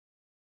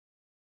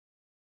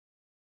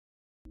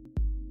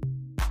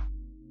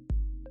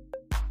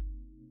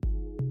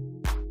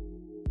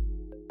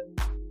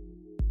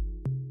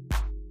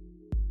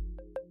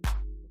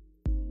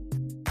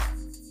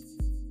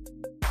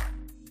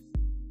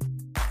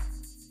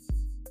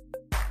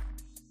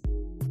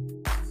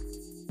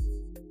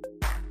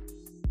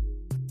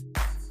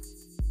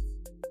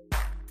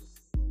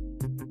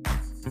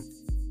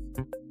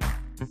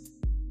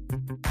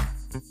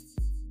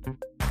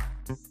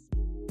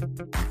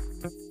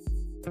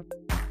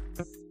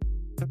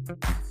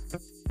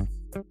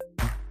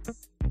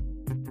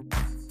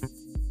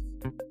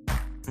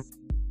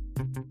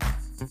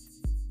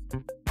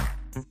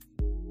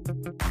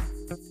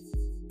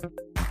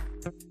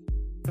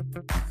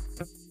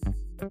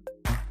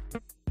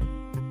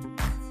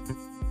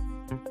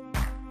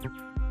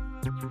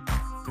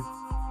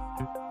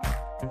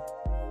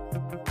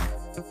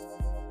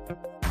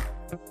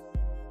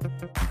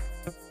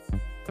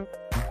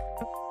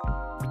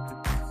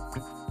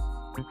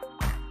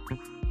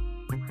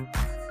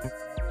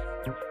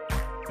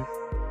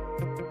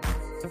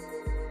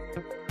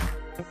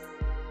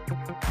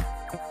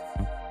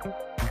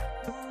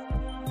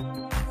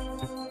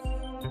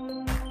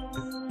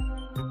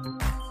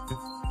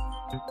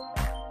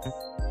Hey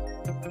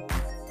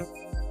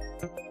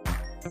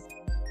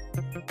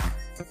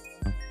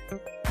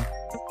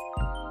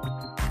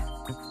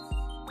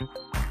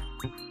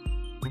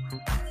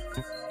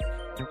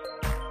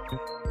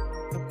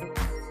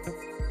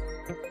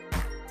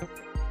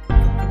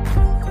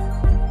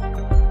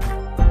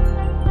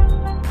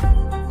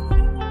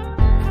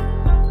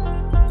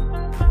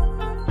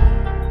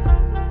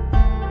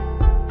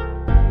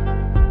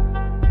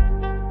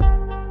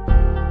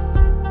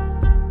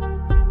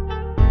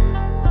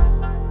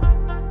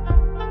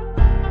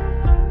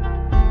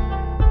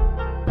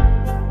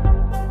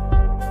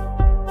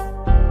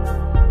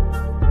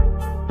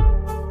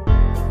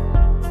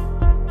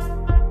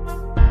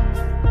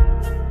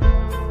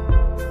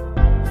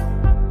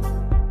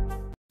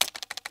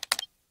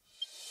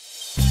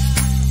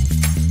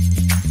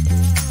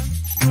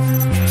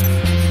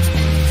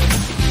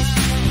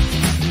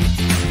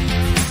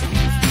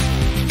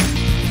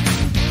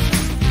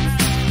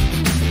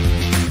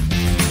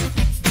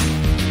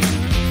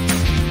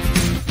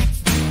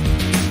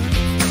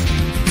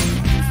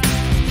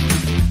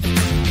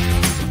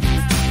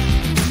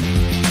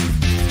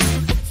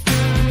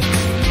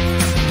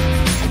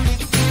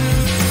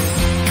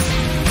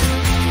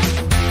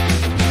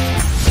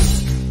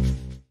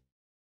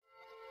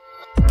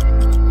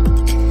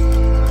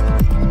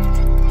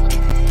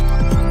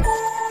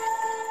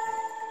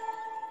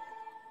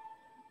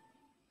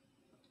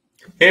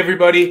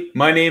everybody,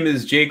 my name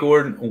is Jay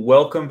Gordon.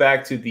 Welcome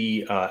back to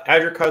the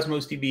Azure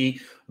Cosmos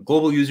DB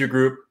Global User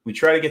Group. We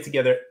try to get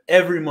together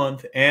every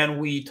month and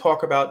we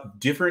talk about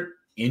different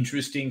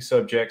interesting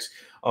subjects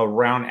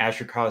around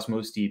Azure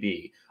Cosmos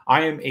DB.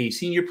 I am a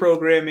senior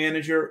program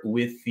manager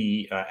with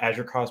the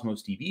Azure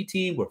Cosmos DB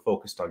team. We're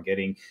focused on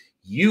getting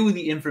you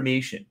the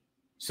information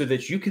so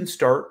that you can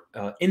start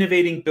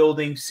innovating,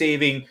 building,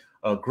 saving,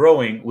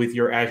 growing with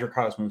your Azure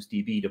Cosmos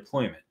DB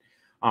deployment.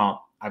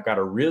 I've got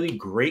a really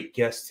great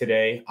guest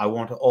today. I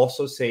want to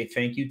also say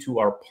thank you to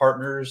our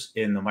partners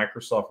in the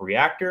Microsoft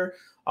Reactor.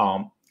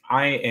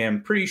 I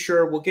am pretty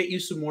sure we'll get you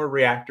some more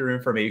Reactor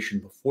information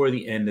before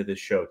the end of the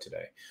show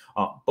today.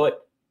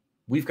 But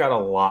we've got a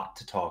lot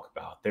to talk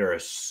about. There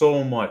is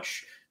so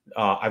much.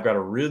 I've got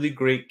a really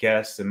great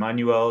guest,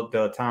 Emmanuel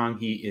Deletang.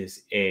 He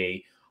is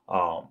a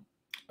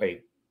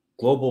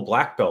global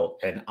black belt,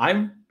 and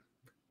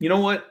you know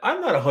what?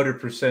 I'm not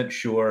 100%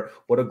 sure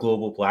what a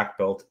global black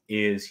belt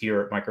is here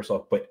at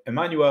Microsoft, but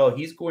Emmanuel,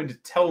 he's going to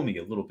tell me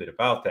a little bit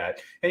about that.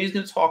 And he's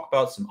going to talk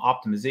about some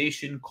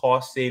optimization,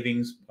 cost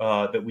savings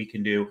that we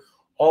can do,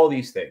 all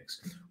these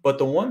things. But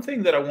the one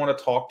thing that I want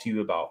to talk to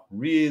you about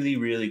really,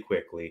 really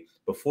quickly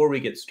before we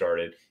get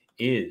started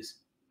is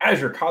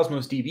Azure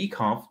Cosmos DB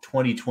Conf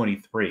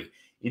 2023.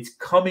 It's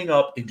coming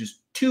up in just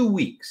 2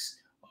 weeks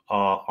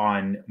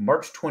on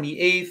March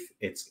 28th.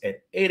 It's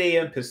at 8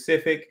 a.m.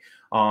 Pacific.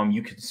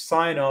 You can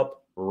sign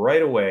up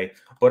right away,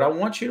 but I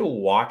want you to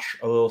watch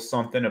a little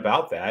something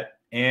about that,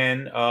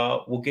 and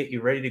we'll get you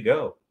ready to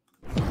go.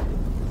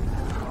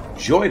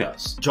 Join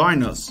us.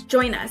 Join us.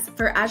 Join us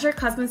for Azure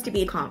Cosmos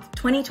DB Conf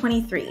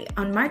 2023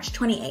 on March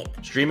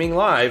 28th. Streaming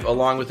live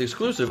along with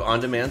exclusive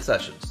on-demand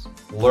sessions.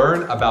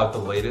 Learn about the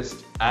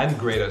latest and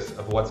greatest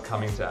of what's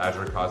coming to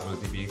Azure Cosmos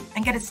DB.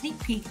 And get a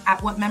sneak peek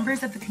at what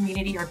members of the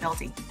community are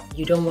building.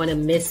 You don't want to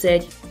miss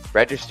it.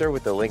 Register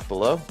with the link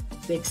below.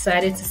 We're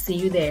excited to see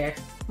you there.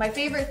 My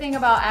favorite thing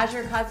about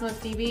Azure Cosmos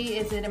DB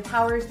is it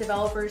empowers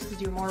developers to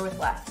do more with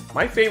less.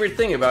 My favorite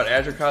thing about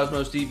Azure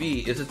Cosmos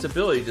DB is its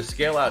ability to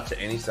scale out to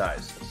any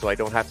size. So I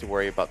don't have to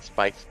worry about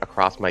spikes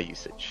across my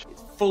usage.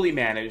 It's fully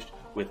managed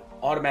with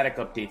automatic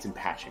updates and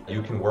patching.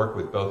 You can work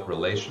with both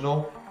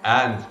relational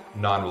and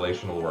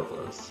non-relational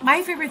workloads.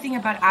 My favorite thing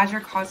about Azure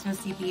Cosmos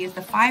DB is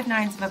the 5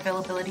 nines of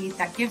availability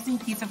that gives me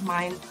peace of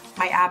mind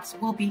my apps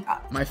will be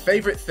up. My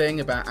favorite thing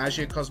about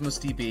Azure Cosmos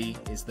DB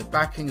is the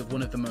backing of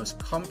one of the most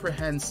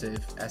comprehensive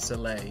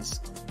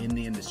SLAs in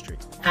the industry.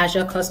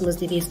 Azure Cosmos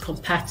DB is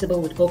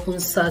compatible with open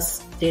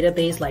source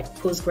database like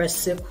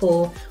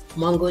PostgreSQL,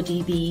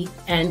 MongoDB,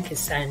 and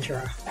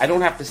Cassandra. I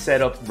don't have to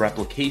set up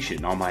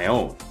replication on my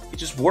own. It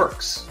just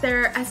works.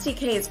 There are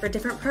SDKs for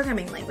different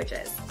programming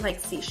languages like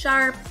C#,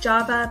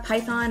 Java,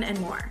 Python, and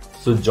more.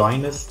 So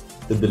join us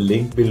at the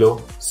link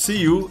below. See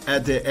you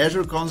at the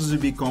Azure Cosmos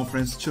DB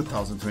Conference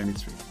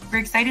 2023. We're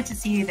excited to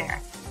see you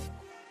there.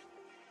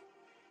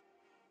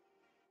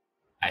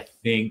 I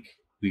think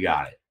we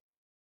got it.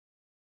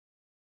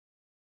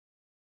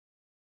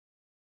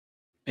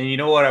 And you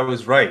know what? I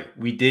was right.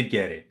 We did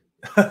get it.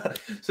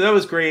 So that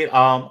was great.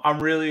 I'm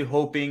really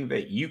hoping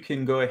that you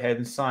can go ahead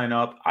and sign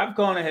up. I've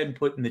gone ahead and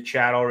put in the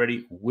chat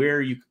already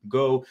where you can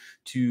go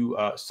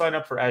to sign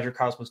up for Azure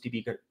Cosmos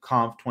DB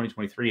Conf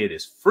 2023. It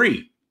is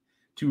free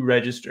to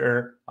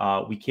register.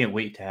 We can't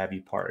wait to have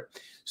you part.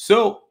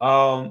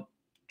 So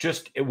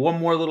just one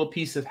more little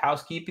piece of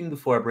housekeeping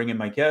before I bring in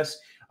my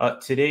guests.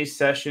 Today's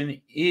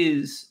session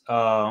is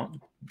under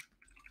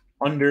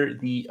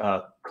the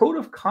Code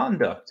of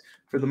Conduct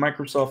for the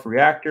Microsoft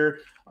Reactor.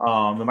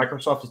 The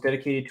Microsoft is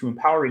dedicated to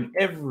empowering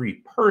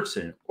every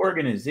person,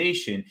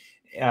 organization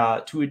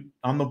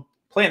on the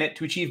planet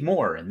to achieve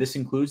more. And this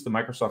includes the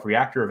Microsoft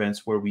Reactor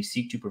events, where we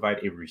seek to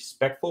provide a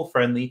respectful,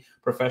 friendly,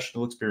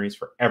 professional experience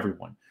for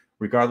everyone,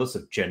 regardless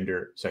of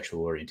gender,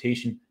 sexual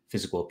orientation,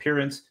 physical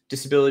appearance,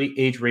 disability,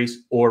 age, race,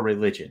 or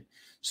religion.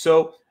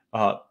 So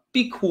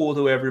be cool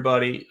to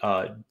everybody.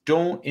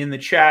 Don't in the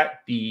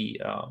chat be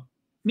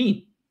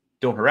mean.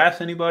 Don't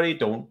harass anybody.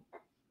 Don't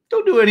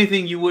do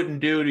anything you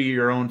wouldn't do to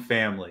your own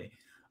family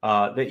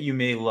that you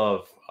may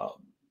love.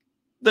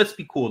 Let's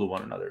be cool to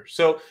one another.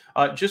 So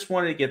just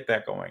wanted to get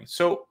that going.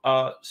 So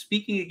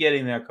speaking of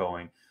getting that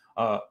going,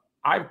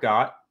 I've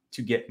got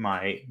to get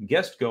my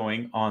guest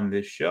going on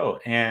this show.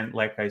 And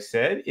like I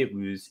said, it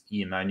was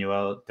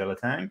Emmanuel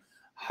Deletang.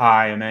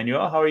 Hi,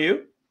 Emmanuel. How are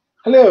you?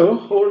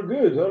 Hello. All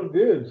good. All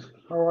good.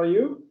 How are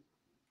you?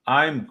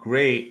 I'm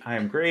great.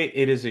 I'm great.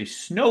 It is a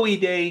snowy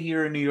day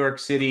here in New York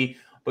City,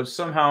 but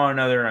somehow or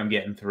another, I'm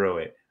getting through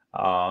it.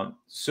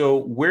 So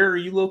where are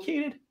you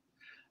located?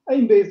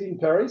 I'm based in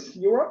Paris,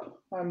 Europe.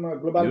 I'm a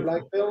global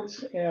black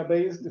belt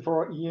based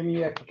for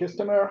EMEA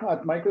customer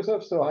at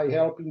Microsoft. So I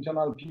help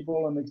internal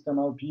people and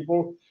external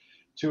people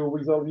to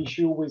resolve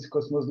issue with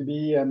Cosmos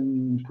DB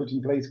and put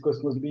in place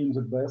Cosmos DB in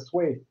the best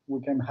way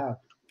we can have.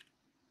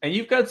 And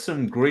you've got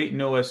some great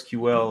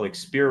NoSQL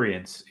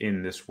experience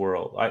in this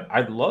world.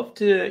 I'd love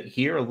to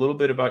hear a little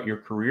bit about your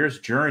career's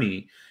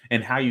journey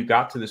and how you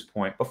got to this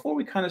point before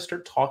we kind of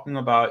start talking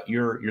about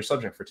your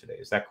subject for today.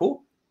 Is that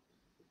cool?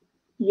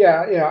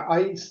 Yeah.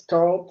 I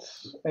start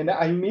and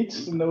I meet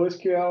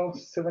NoSQL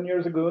 7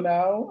 years ago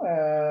now,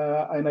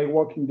 and I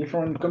work in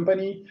different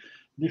company,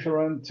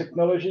 different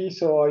technology.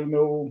 So I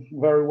know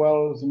very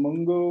well the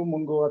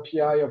Mongo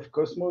API of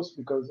Cosmos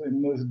because I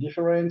know the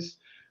difference.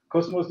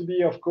 Cosmos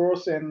DB, of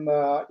course, and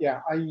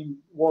I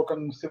work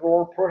on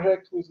several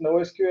projects with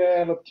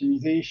NoSQL,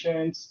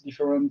 optimizations,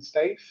 different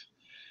stuff.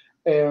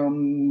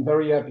 I'm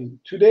very happy.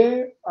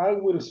 Today, I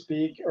will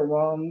speak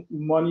around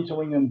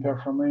monitoring and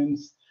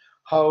performance,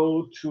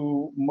 how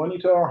to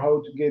monitor,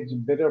 how to get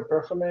better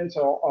performance,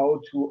 or how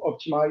to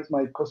optimize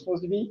my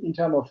Cosmos DB in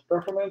terms of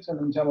performance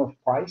and in terms of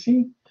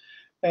pricing.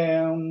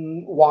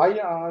 And why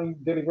I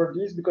deliver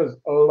this? Because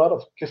a lot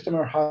of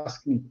customers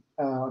ask me,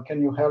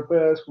 can you help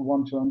us? We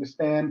want to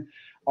understand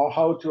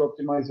how to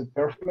optimize the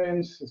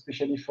performance,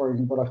 especially, for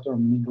example, after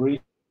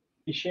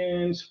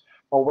migrations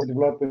or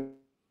develop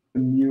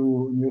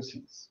new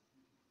things.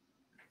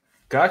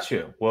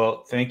 Gotcha.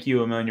 Well, thank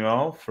you,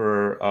 Emmanuel,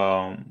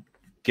 for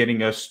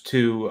getting us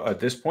to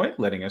this point,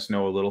 letting us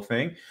know a little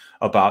thing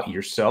about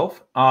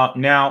yourself.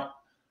 Now,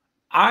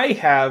 I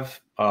have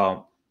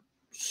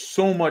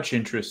so much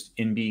interest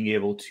in being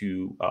able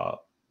to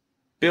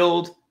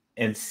build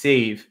and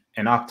save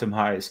and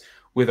optimize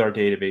with our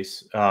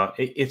database.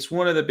 It's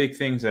one of the big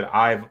things that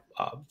I've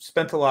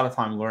spent a lot of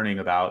time learning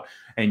about,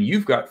 and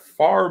you've got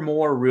far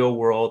more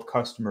real-world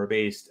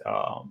customer-based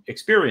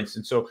experience.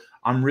 And so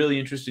I'm really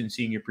interested in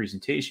seeing your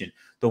presentation.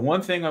 The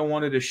one thing I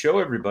wanted to show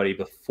everybody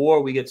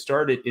before we get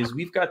started is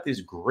we've got this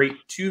great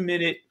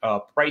 2-minute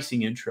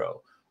pricing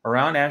intro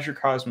around Azure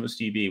Cosmos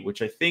DB,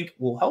 which I think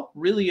will help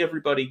really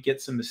everybody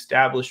get some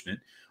establishment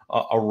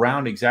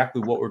around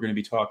exactly what we're going to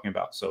be talking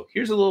about. So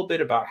here's a little bit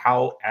about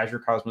how Azure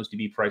Cosmos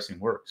DB pricing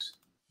works.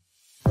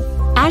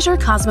 Azure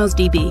Cosmos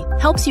DB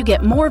helps you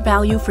get more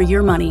value for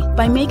your money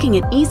by making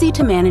it easy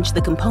to manage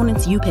the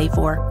components you pay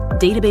for,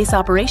 database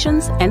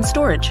operations, and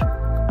storage.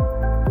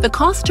 The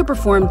cost to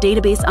perform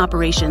database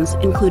operations,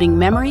 including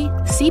memory,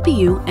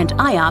 CPU, and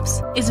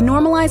IOPS, is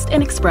normalized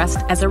and expressed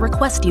as a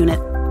request unit.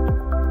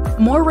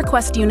 More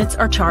request units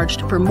are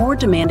charged for more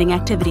demanding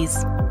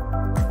activities.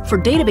 For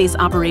database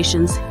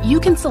operations, you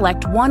can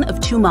select one of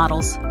two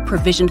models,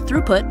 provisioned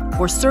throughput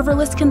or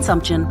serverless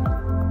consumption.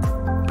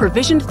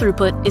 Provisioned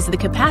throughput is the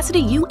capacity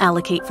you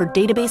allocate for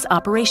database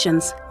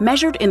operations,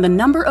 measured in the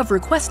number of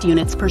request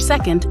units per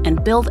second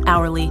and billed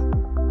hourly.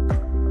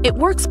 It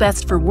works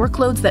best for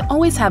workloads that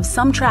always have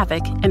some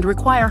traffic and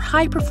require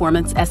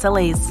high-performance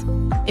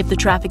SLAs. If the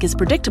traffic is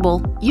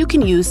predictable, you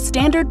can use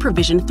standard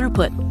provisioned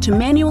throughput to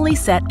manually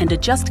set and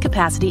adjust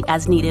capacity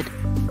as needed.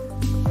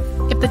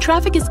 If the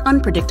traffic is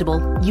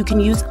unpredictable, you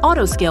can use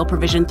autoscale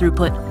provisioned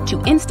throughput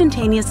to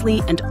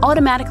instantaneously and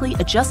automatically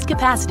adjust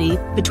capacity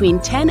between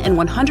 10 and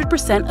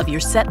 100% of your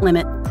set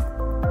limit.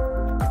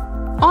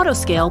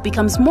 Autoscale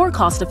becomes more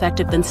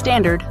cost-effective than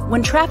standard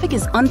when traffic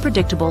is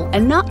unpredictable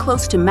and not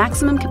close to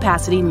maximum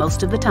capacity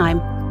most of the time.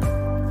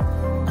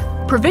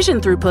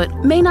 Provision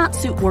throughput may not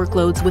suit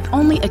workloads with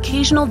only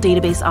occasional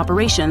database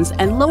operations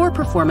and lower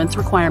performance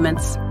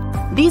requirements.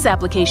 These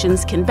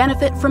applications can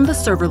benefit from the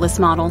serverless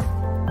model.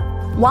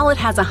 While it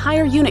has a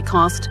higher unit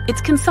cost,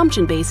 it's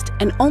consumption-based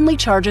and only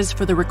charges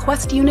for the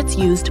request units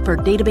used per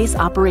database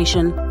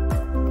operation.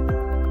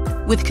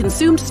 With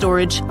consumed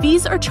storage,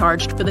 fees are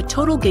charged for the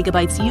total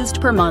gigabytes used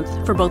per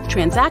month for both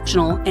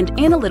transactional and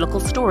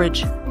analytical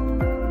storage.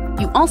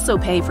 You also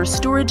pay for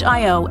storage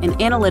I/O and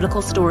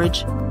analytical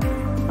storage.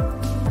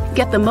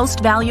 Get the most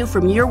value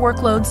from your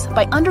workloads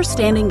by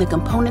understanding the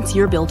components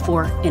you're built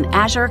for in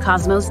Azure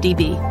Cosmos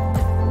DB.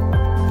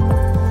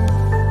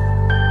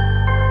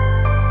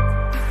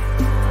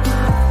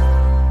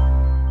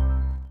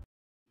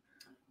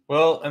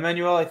 Well,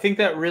 Emmanuel, I think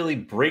that really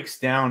breaks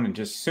down in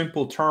just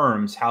simple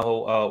terms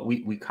how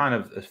we kind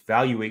of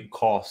evaluate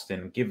cost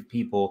and give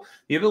people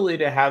the ability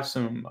to have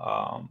some,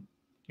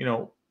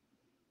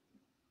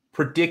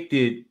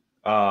 predicted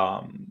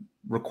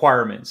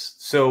requirements.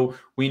 So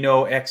we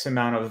know X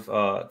amount of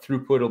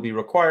throughput will be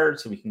required,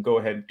 so we can go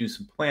ahead and do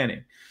some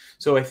planning.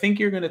 So I think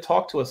you're going to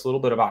talk to us a little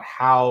bit about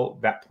how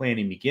that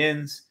planning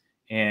begins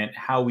and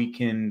how we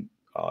can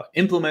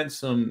implement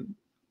some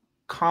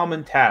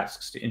common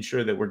tasks to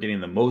ensure that we're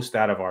getting the most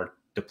out of our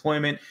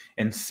deployment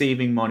and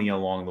saving money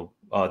along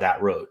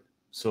that road.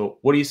 So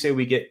what do you say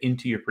we get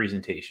into your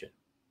presentation?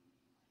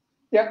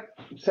 Yeah,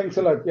 thanks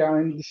a lot. Yeah,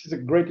 and this is a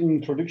great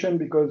introduction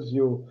because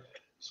you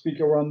speak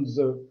around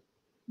the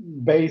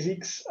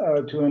basics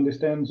to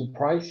understand the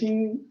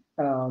pricing.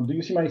 Do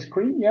you see my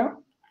screen? Yeah?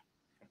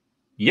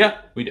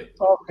 Yeah, we do.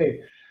 Okay.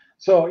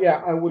 So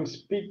yeah, I will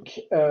speak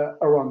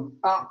around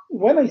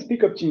when I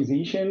speak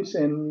optimizations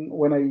and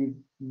when I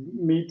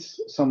meet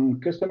some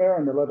customer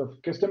and a lot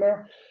of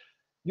customer,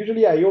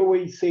 usually I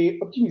always say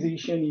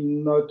optimization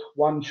is not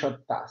one-shot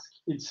task.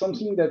 It's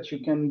something that you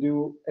can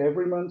do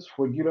every month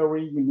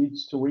regularly. You need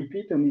to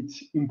repeat, and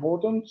it's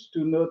important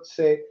to not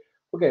say,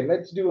 okay,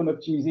 let's do an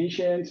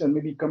optimization and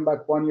maybe come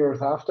back 1 year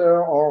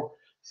after, or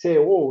say,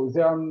 oh,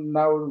 there are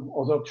now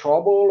other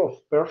trouble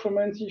of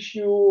performance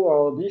issue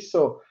or this.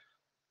 So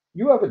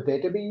you have a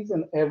database,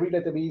 and every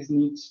database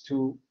needs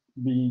to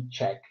be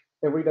checked.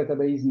 Every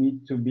database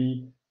needs to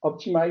be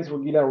optimized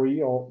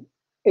regularly, or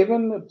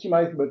even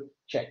optimized but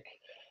checked.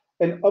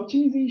 And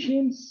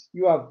optimizations,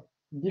 you have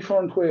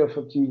different way of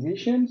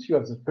optimizations. You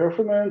have the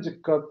performance, the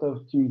cost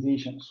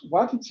optimizations.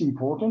 What is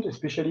important,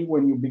 especially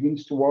when you begin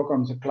to work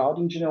on the cloud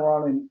in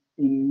general and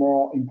in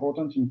more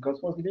important in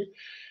Cosmos DB,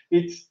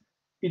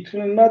 it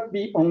will not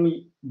be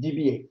only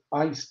DBA.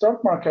 I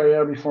started my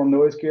career before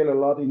NoSQL a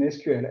lot in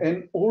SQL,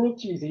 and all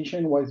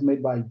optimization was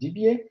made by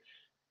DBA.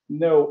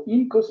 Now,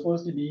 in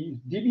Cosmos DB,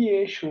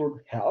 DBA should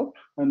help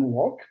and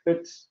work,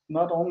 but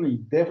not only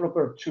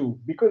developer too,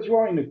 because you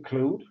are in a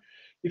cloud.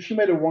 If you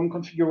made a wrong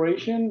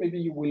configuration, maybe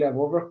you will have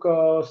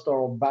overcost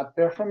or bad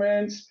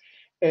performance.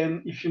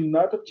 And if you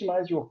not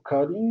optimize your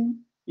coding,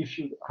 if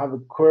you have a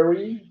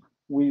query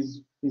with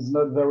is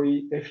not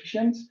very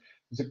efficient,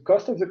 the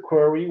cost of the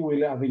query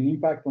will have an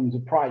impact on the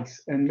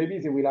price, and maybe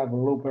they will have a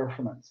low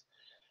performance.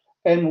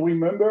 And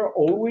remember,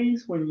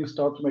 always when you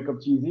start to make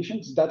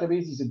optimizations,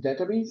 database is a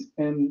database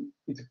and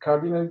it's a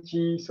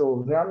cardinality,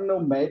 so there are no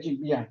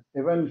magic behind.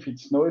 Even if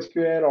it's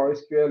NoSQL or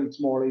SQL,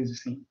 it's more or less the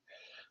same.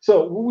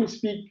 So we will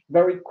speak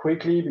very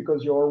quickly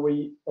because you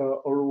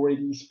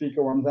already speak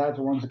around that,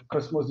 around the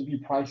Cosmos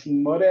DB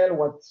pricing model,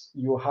 what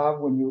you have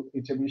when you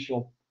establish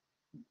your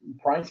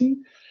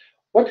pricing.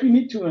 What we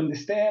need to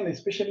understand,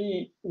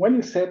 especially when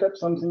you set up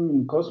something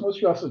in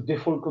Cosmos, you have some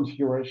default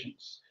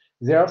configurations.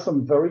 There are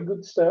some very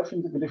good stuff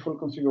in the default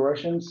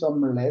configuration,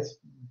 some less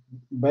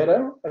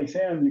better, I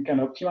say, and you can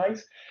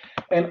optimize.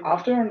 And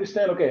after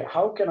understand, okay,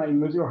 how can I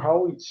measure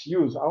how it's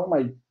used, how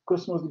my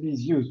Cosmos DB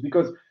is used?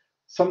 Because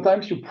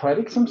sometimes you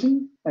predict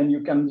something and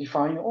you can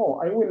define, oh,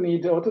 I will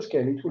need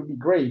autoscale, it will be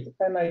great.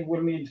 And I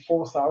will need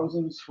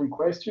 4,000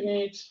 request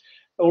units,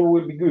 all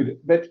will be good.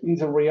 But in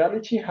the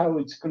reality, how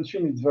it's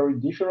consumed is very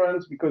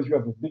different because you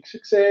have a big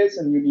success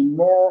and you need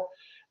more.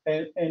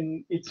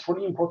 And it's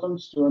really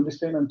important to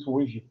understand and to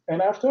review.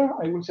 And after,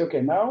 I will say,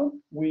 okay, now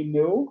we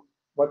know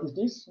what is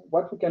this,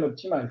 what we can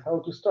optimize, how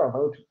to start,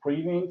 how to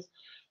prevent,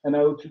 and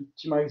how to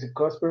optimize the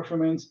cost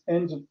performance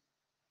and the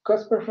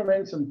cost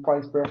performance and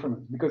price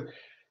performance. Because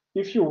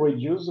if you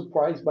reduce the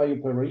price by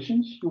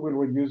operations, you will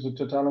reduce the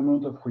total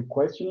amount of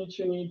request units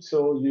you need,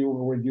 so you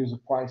will reduce the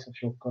price of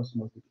your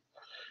Cosmos DB.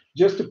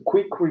 Just a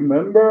quick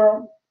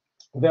remember,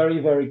 very,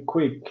 very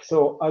quick.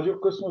 So Azure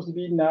Cosmos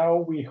DB,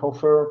 now we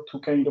offer two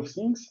kinds of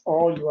things,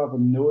 or you have a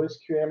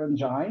NoSQL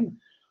engine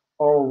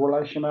or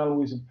relational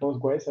with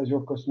Postgres,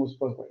 Azure Cosmos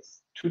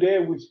Postgres. Today,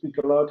 we speak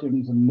a lot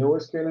in the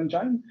NoSQL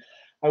engine.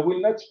 I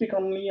will not speak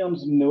only on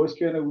the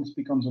NoSQL, I will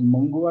speak on the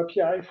Mongo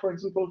API, for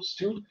example,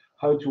 too,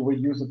 how to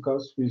reduce the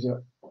cost with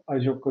the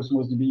Azure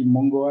Cosmos DB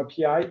Mongo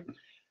API.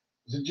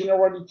 The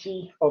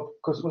generality of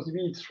Cosmos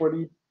DB is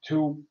ready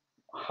to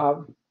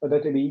have a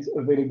database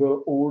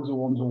available all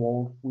around the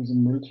world with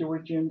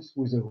multi-regions,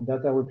 with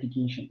data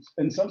replications.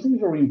 And something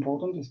very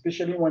important,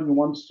 especially when you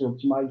want to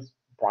optimize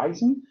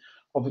pricing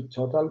of a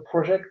total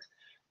project,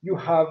 you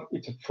have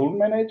it's a full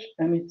managed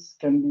and it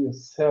can be a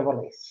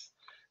serverless.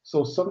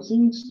 So some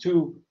things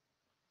to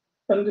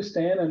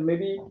understand and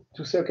maybe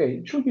to say, okay,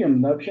 it should be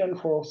an option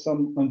for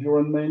some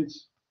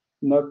environments,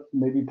 not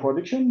maybe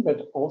production,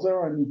 but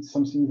other, and it's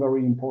something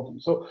very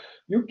important. So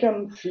you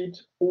can fit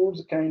all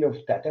the kind of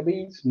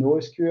database,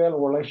 NoSQL,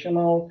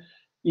 relational.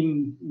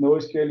 In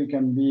NoSQL, you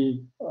can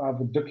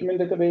have a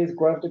document database,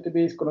 graph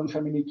database, column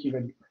family, key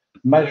value.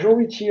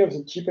 Majority of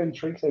the tips and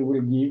tricks I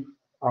will give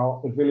are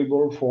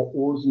available for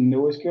all the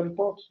NoSQL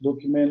ports,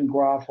 document,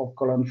 graph, or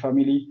column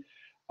family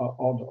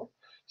order.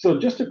 So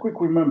just a quick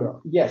remember,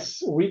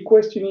 yes,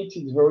 request units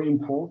is very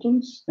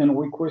important, and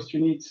request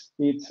units,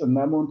 it's an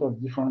amount of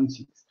different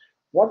things.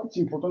 What is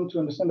important to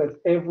understand that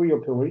every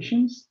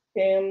operations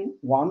And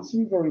one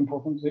thing very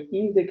important, the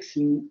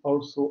indexing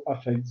also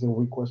affects the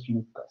request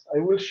unit cost. I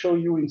will show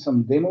you in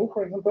some demo,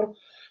 for example,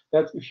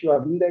 that if you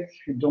have index,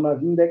 if you don't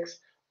have index,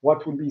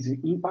 what will be the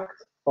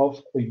impact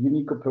of a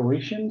unique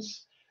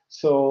operations.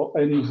 So,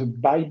 and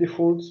by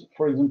default,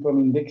 for example,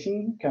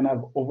 indexing can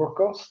have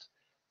overcost,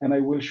 and I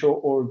will show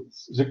all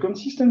the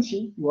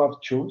consistency you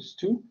have chose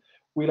to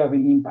will have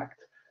an impact.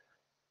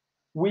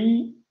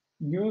 We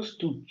used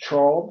to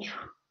charge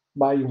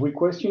by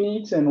request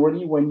units, and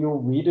really when you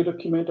read a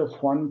document of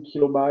 1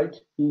 kilobyte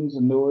in the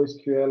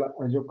NoSQL,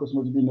 Azure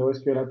Cosmos DB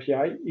NoSQL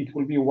API, it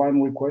will be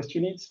 1 request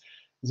unit,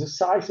 the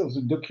size of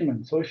the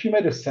document. So if you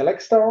made a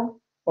select star,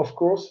 of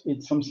course,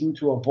 it's something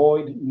to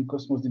avoid in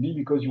Cosmos DB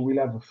because you will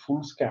have a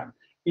full scan.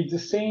 It's the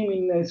same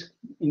in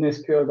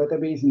SQL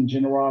database in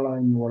general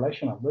and in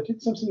relational, but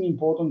it's something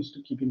important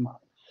to keep in mind.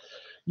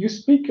 You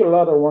speak a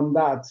lot around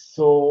that.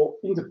 So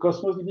in the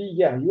Cosmos DB,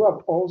 yeah, you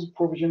have all the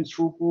provision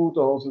throughput,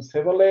 all the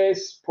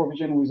serverless,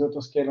 provision with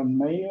autoscale and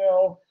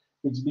manual.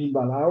 It's billed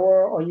by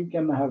hour, or you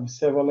can have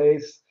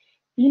serverless.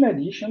 In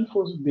addition,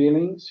 for the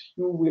billings,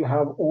 you will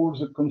have all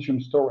the consume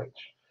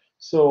storage.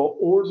 So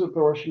all the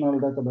operational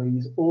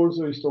database, all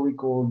the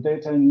historical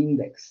data and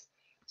index.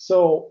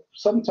 So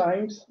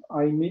sometimes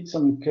I meet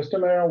some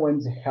customer when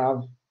they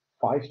have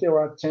 5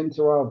 tera, 10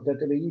 tera of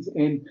database,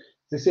 and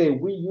they say,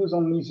 we use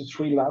only the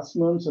 3 last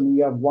months and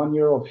we have 1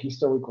 year of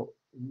historical.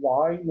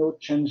 Why not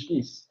change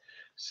this?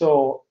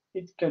 So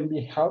it can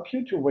be help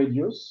you to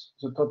reduce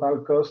the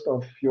total cost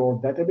of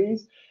your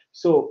database.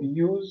 So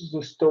use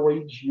the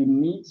storage you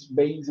need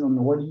based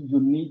on what you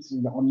need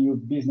on your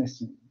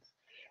business needs.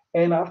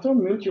 And after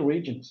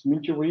multi-regions,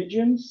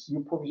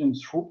 you provision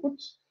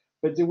throughput,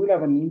 but they will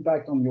have an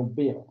impact on your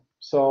bill.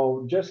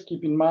 So just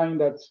keep in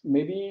mind that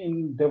maybe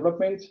in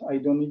development, I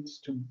don't need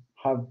to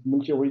have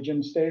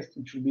multi-regions test.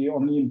 It should be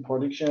only in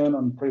production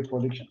and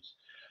pre-productions.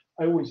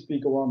 I will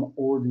speak around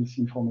all this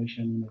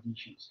information in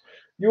additions.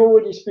 You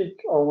already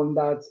speak on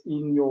that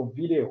in your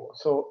video.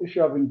 So if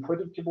you have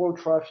unpredictable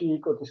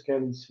traffic,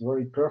 autoscale is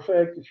very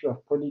perfect. If you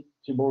have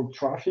predictable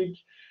traffic,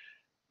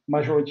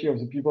 majority of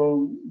the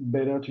people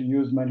better to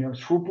use manual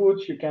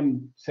throughput. You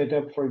can set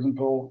up, for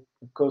example,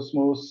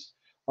 Cosmos,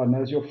 an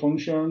Azure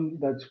function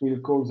that will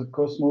call the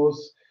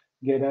Cosmos,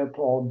 get up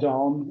or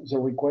down the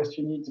request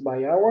units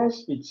by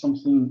hours. It's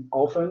something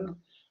often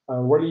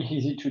really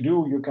easy to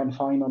do. You can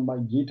find on my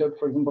GitHub,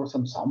 for example,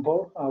 some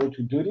sample how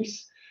to do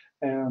this.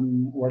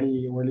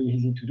 Really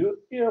easy to do.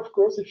 Here, of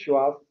course, if you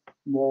have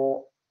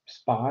more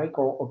spike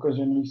or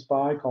occasionally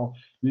spike, or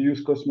you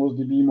use Cosmos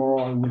DB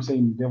more, I would say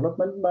in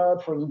development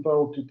mode, for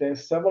example, to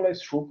test serverless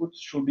throughput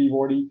should be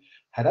already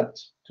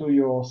adapted to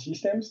your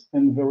systems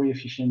and very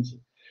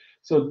efficiency.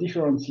 So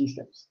different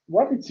systems.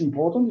 What is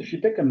important, if you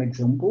take an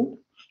example,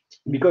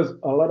 because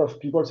a lot of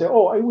people say,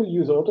 oh, I will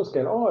use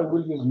autoscale, oh, I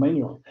will use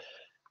manual.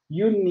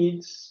 You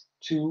need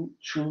to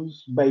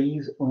choose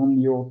based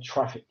on your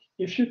traffic.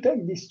 If you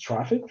take this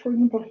traffic, for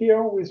example,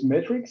 here with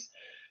metrics,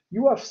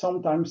 you have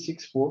sometimes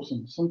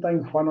 6%,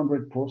 sometimes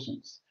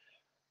 100%.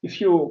 If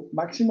your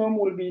maximum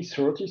will be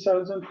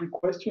 30,000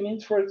 request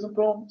units, for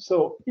example,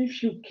 so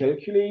if you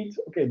calculate,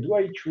 okay, do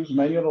I choose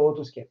manual or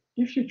autoscale?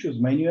 If you choose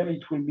manual,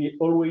 it will be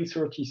always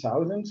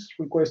 30,000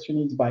 request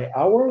units by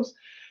hours.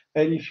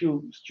 And if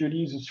you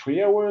study the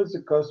 3 hours,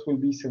 the cost will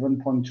be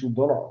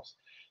 $7.2.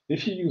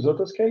 If you use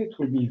autoscale, it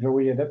will be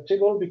very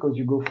adaptable because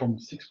you go from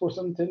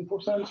 6%,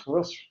 10%,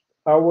 first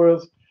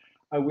hours,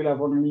 I will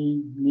have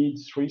only need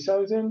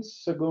 3,000.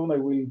 Second, I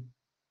will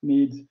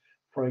need,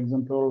 for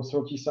example,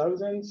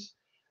 30,000.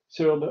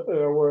 Third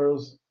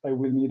hours, I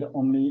will need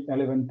only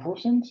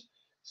 11%.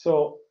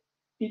 So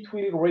it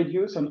will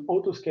reduce, and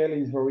autoscale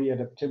is very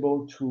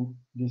adaptable to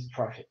this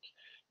traffic.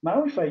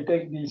 Now, if I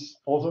take this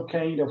other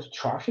kind of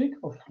traffic,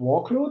 of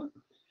workload,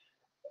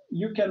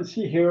 you can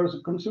see here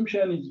the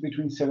consumption is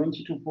between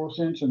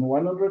 72% and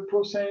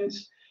 100%.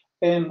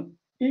 And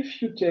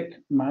if you take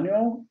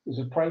manual,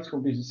 the price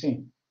will be the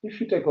same. If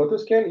you take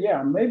autoscale,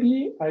 yeah,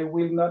 maybe I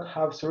will not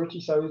have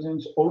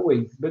 30,000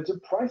 always, but the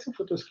price of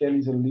autoscale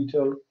is a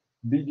little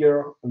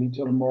bigger, a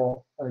little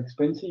more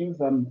expensive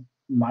than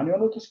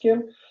manual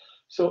autoscale.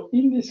 So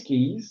in this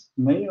case,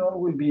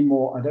 manual will be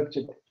more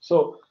adaptable.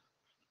 So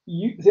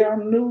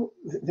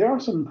there are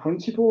some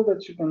principles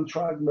that you can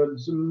track, but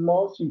the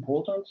most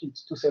important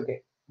is to say,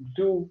 okay,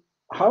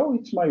 how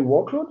it's my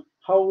workload,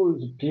 how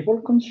the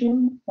people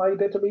consume my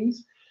database,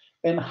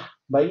 and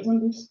based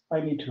on this,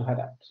 I need to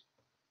adapt.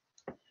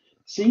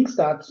 Things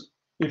that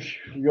if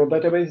your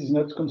database is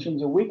not consumed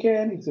the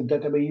weekend, if the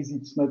database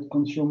is not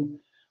consumed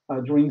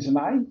during the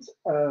night,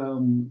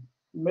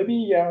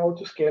 maybe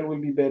autoscale will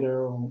be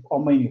better,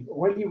 or maybe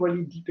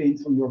really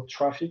depends on your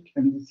traffic,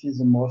 and this is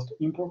the most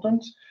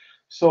important.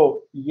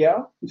 So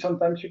yeah,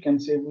 sometimes you can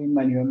save with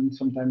manual, and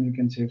sometimes you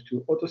can save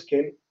to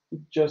autoscale. It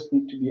just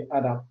needs to be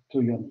adapted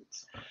to your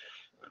needs.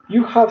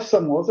 You have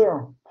some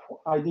other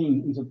idea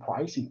in the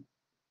pricing.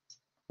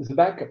 The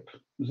backup.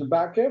 The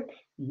backup,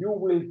 you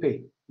will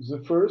pay.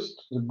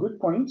 The good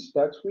points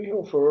that we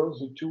offer,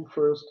 the 2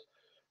 first,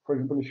 for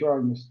example, if you are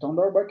in a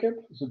standard backup,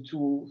 the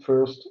 2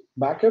 first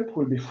backup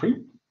will be free.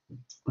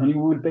 and you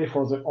will pay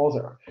for the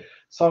other.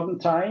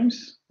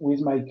 Sometimes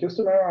with my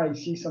customer, I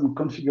see some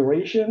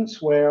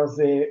configurations where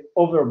they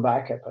over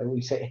backup, I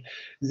will say.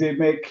 They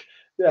make,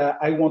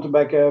 I want to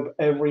back up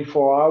every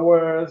 4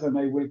 hours and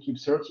I will keep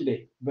 30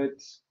 days. But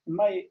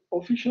my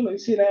official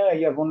SLA,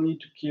 I have only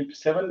to keep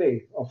 7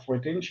 days of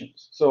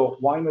retentions. So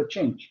why not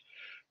change?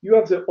 You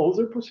have the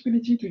other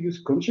possibility to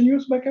use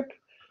continuous backup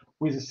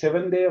with a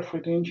 7 day of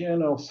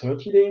retention or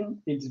 30 days.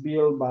 It's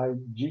built by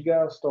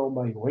Giga, stored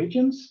by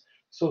regions.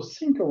 So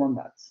think around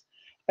that.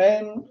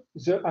 And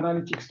the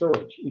analytic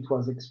storage, it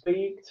was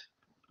explained,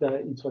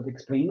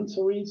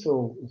 sorry.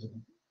 So the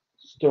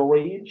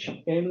storage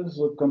and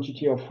the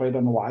quantity of read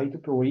and write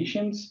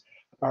operations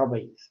are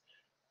based.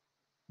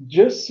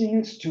 Just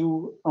things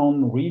to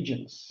on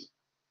regions.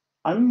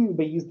 I'm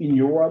based in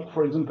Europe,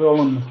 for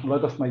example, and a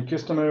lot of my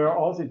customers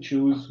also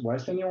choose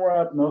Western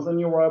Europe, Northern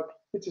Europe.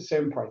 It's the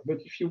same price.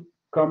 But if you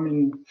come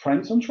in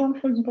France and so on,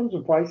 for example,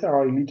 the prices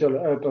are a little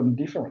up and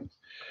different.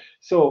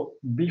 So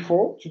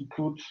before to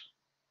put,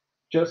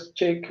 just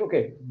check,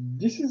 okay,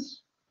 this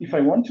is, if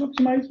I want to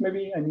optimize,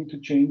 maybe I need to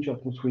change or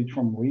to switch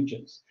from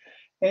regions.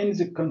 And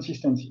the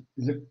consistency.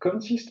 The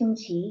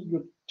consistency,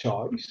 your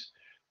choice.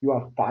 You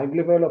have 5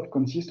 levels of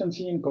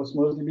consistency in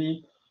Cosmos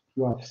DB.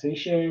 You have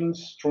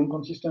sessions, strong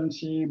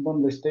consistency,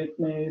 boundless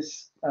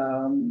stateness,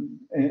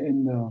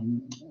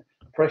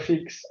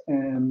 prefix,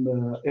 and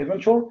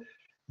eventual.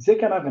 They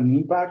can have an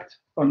impact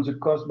on the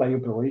cost by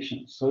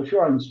operations. So if you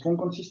are in strong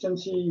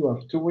consistency, you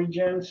have 2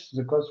 regions,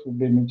 the cost will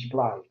be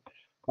multiplied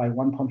by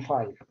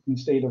 1.5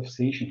 instead of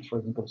sessions, for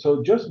example.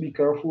 So just be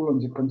careful on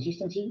the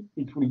consistency.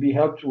 It will be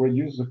help to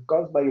reduce the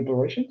cost by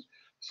operations.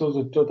 So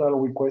the total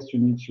request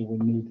units you will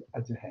need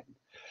at the end.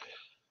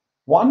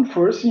 One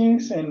first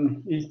things,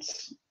 and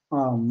it's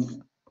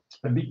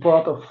a big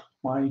part of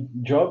my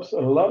jobs, a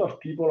lot of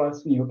people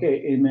ask me,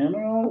 okay,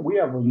 Emmanuel, we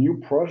have a new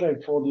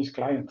project for this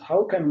client.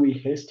 How can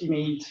we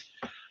estimate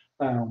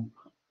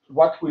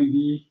what will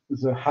be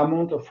the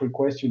amount of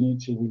request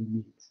units you will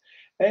need?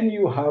 And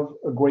you have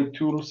a great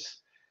tools.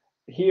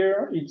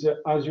 Here it's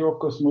the Azure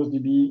Cosmos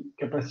DB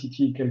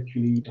capacity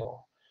calculator.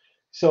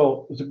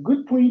 So the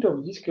good point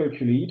of this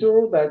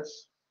calculator that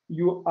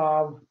you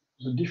have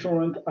the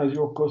different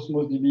Azure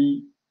Cosmos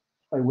DB,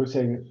 I will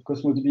say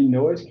Cosmos DB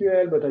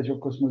NoSQL, but Azure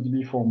Cosmos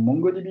DB for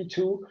MongoDB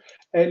too,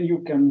 and you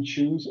can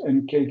choose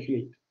and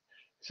calculate.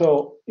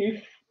 So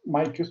if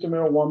my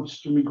customer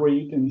wants to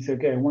migrate and he says,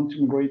 okay, I want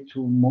to migrate to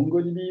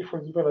MongoDB, for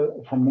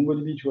example, from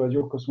MongoDB to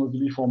Azure Cosmos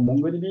DB for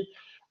MongoDB,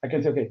 I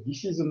can say, okay,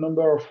 this is the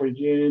number of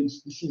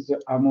regions, this is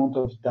the amount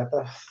of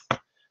data,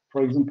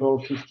 for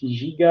example,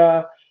 50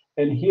 giga.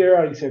 And here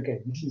I say, okay,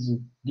 this is a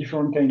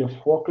different kind of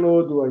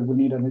workload. Do I will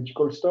need an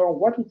logical store?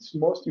 What is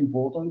most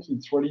important,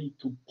 it's really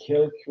to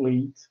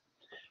calculate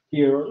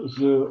here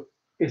the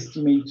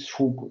estimate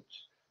throughput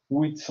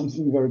with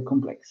something very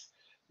complex.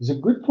 The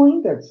good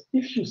point that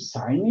if you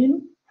sign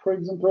in, for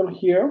example,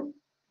 here,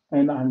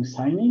 and I'm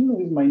signing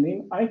with my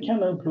name, I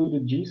can upload the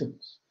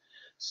JSONs.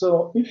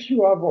 So if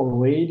you have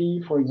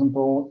already, for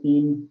example,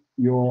 in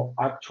your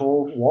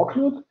actual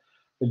workload,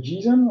 a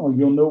JSON, or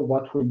you know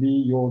what will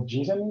be your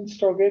JSON in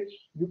storage,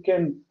 you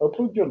can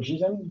upload your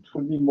JSON, it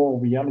will be more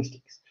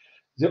realistic.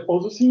 The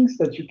other things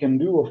that you can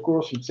do, of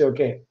course, you say,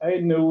 okay, I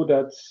know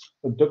that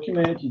a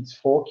document is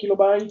 4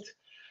 kilobytes,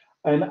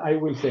 and I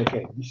will say,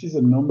 okay, this is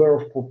a number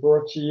of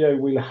property. I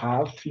will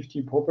have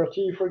 50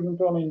 property, for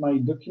example, in my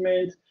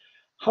document.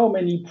 How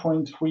many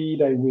point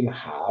read I will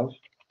have?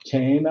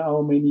 10.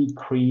 How many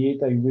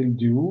create I will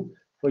do?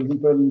 For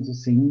example, in the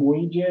same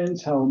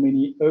regions, how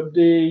many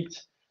updates?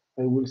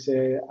 I will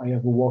say I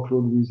have a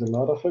workload with a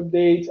lot of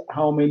updates.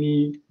 How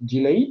many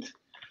delete?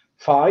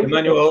 5.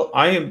 Emmanuel,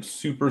 I am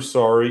super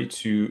sorry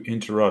to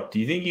interrupt. Do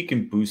you think you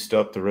can boost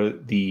up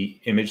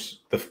the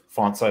image, the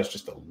font size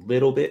just a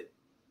little bit?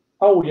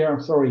 Oh, yeah,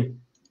 sorry.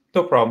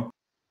 No problem.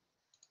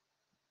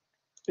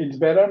 It's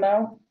better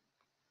now?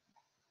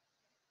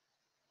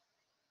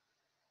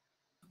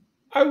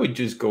 I would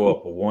just go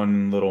up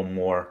one little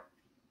more.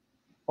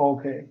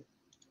 Okay.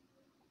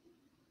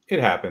 It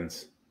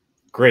happens.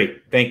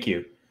 Great. Thank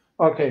you.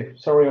 Okay.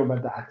 Sorry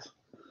about that.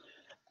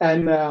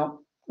 And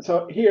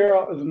so here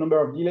are the number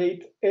of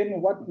delete.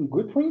 And what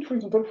good point, for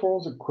example,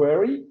 for the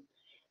query,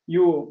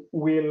 you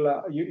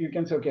will you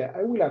can say, okay,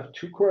 I will have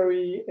 2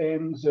 query,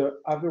 and the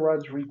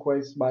average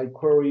request by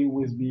query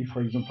will be,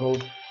 for example,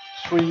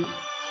 three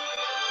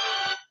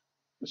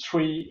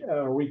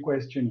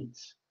request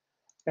units.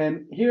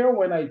 And here,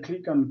 when I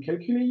click on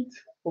calculate,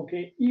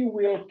 okay, it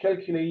will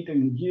calculate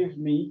and give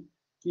me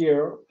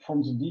here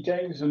from the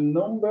details the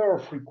number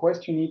of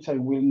request units I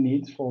will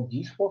need for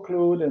this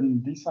workload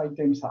and this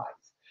item size.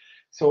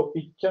 So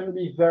it can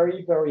be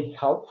very, very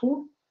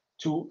helpful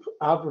to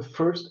have a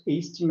first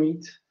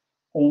estimate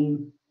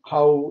on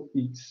how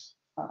it's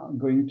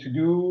going to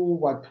do,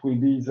 what will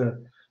be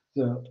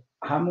the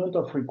amount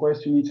of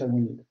request units I will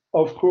need.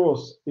 Of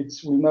course, it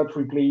will not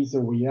replace the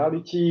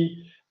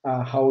reality,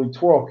 how it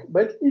works,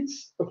 but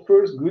it's a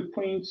first good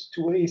point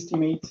to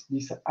estimate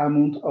this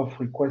amount of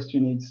request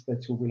units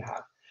that you will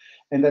have.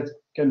 And that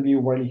can be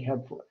really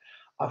helpful.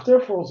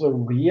 After, for the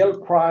real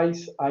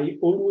price, I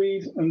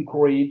always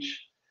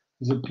encourage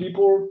the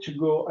people to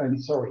go, and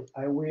sorry,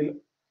 I will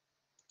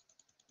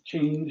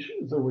change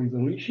the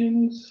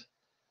resolutions.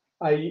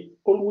 I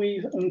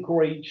always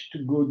encourage to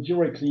go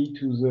directly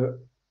to the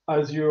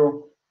Azure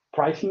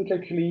pricing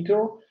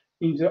calculator.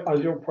 In the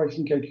Azure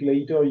pricing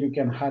calculator, you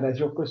can add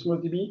Azure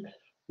Cosmos DB.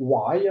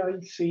 Why I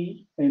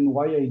say and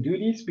why I do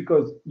this?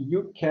 Because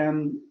you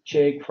can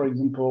check, for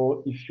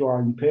example, if you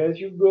are in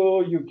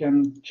pay-as-you-go, you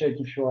can check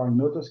if you are in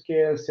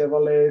autoscale,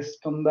 serverless,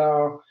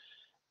 standard,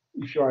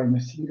 if you are in a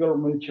single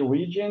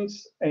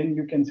multi-regions, and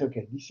you can say,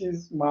 okay, this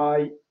is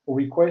my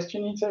request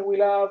units I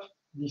will have.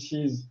 This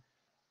is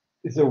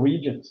the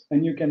regions.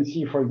 And you can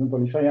see, for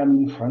example, if I am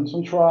in France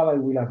Central, I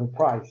will have a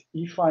price.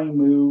 If I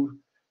move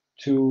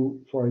to,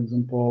 for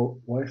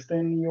example,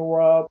 Western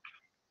Europe,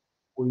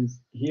 with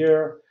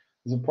here,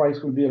 the price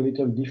will be a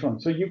little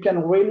different. So you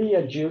can really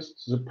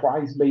adjust the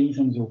price based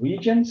on the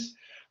regions,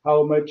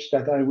 how much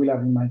that I will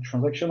have in my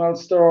transactional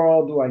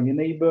store, do I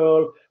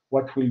enable,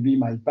 what will be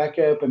my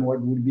backup, and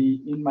what will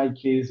be, in my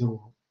case, the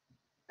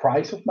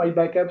price of my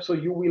backup. So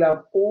you will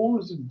have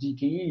all the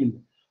detail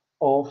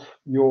of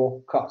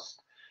your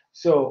cost.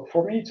 So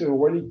for me, it's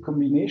really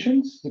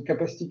combinations. The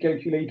capacity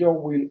calculator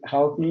will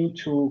help me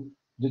to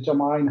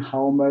determine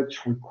how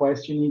much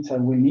request units I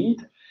will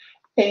need.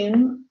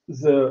 And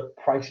the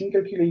pricing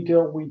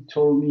calculator will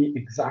tell me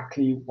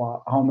exactly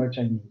how much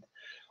I need.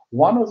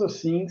 One of the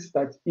things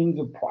that in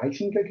the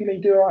pricing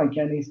calculator, I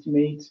can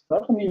estimate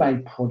not only my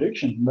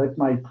production, but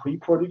my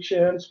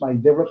pre-productions, my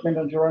development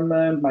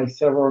environment, my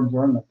server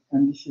environment.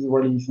 And this is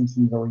really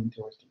something very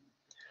interesting.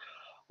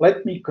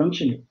 Let me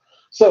continue.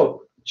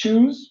 So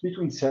choose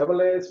between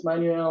serverless,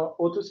 manual,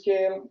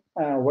 autoscale,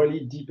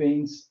 really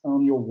depends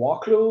on your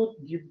workload,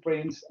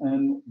 depends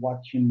on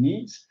what you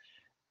need.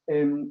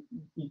 And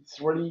it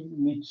really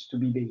needs to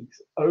be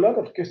based. A lot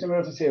of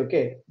customers say,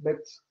 okay, but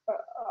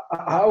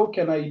how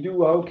can I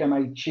do, how can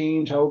I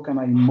change, how can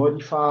I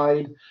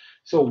modify?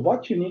 So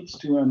what you need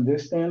to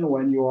understand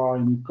when you are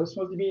in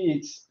Cosmos DB,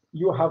 it's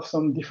you have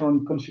some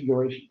different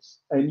configurations.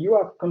 And you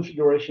have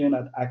configuration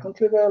at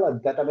account level,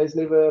 at database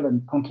level,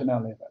 and container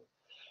level.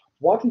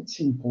 What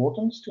it's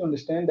important to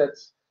understand that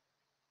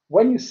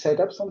when you set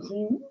up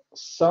something,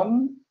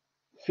 some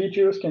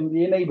features can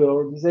be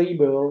enabled,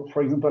 disabled.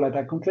 For example, at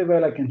account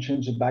level, I can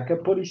change the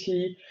backup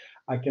policy.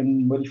 I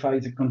can modify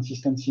the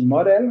consistency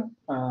model.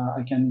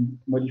 I can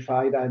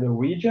modify the other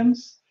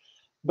regions.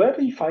 But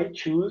if I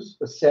choose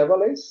a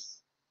serverless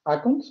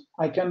account,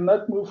 I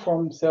cannot move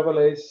from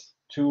serverless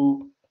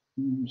to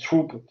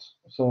throughput,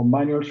 so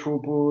manual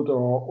throughput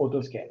or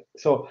autoscale.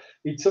 So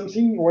it's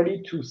something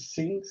ready to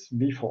think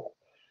before.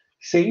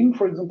 Same,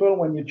 for example,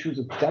 when you choose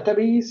a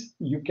database,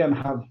 you can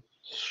have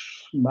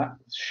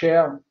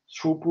share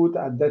throughput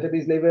at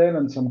database level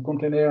and some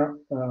container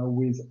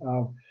with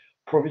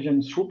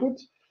provision throughput,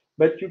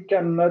 but you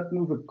cannot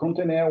move a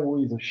container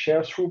with a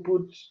share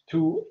throughput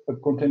to a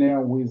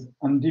container with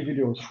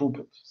individual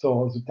throughput.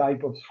 So the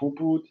type of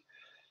throughput.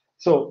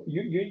 So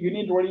you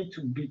need really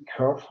to be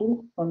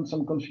careful on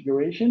some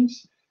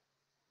configurations.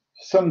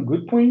 Some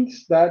good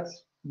points that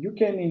you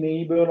can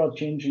enable or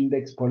change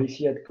index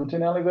policy at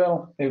container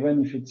level,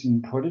 even if it's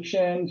in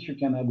production. You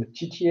can add a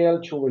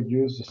TTL to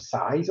reduce the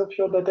size of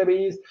your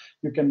database.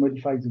 You can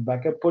modify the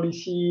backup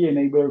policy,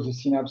 enable the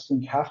Synapse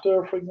link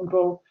after, for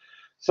example.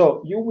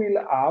 So you will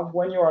have,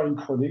 when you are in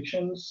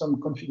production,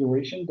 some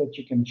configuration that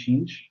you can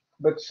change,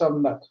 but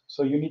some not.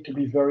 So you need to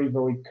be very,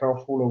 very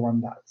careful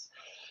around that.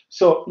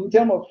 So in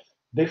terms of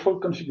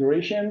default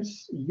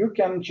configurations, you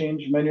can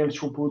change manual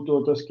throughput to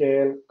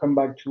autoscale, come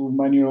back to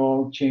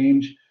manual,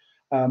 change,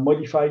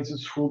 modify the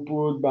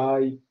throughput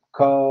by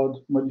code,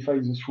 modify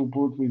the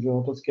throughput with the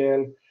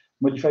autoscale,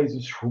 modify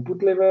the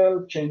throughput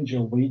level, change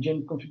your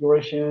region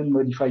configuration,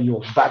 modify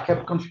your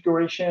backup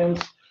configurations,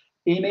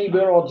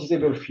 enable or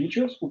disable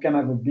features who can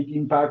have a big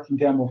impact in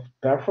terms of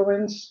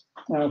performance,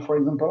 for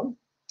example.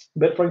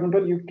 But for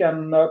example, you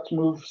cannot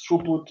move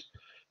throughput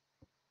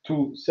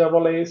to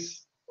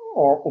serverless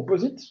or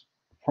opposite,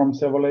 from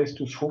serverless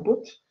to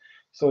throughput.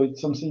 So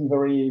it's something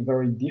very,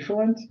 very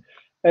different.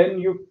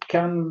 And you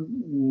can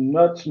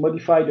not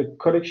modify the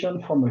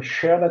collection from a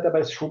shared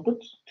database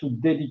throughput to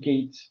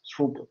dedicate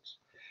throughput.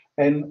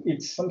 And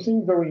it's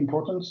something very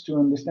important to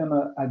understand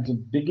at the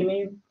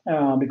beginning,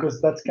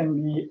 because that can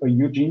be a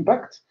huge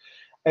impact.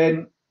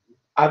 And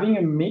having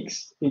a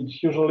mix,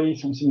 it's usually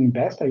something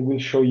best. I will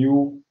show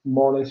you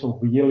more or less a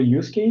real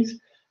use case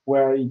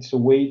where it's a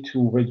way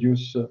to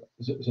reduce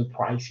the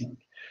pricing.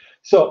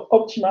 So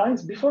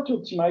optimize, before to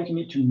optimize, you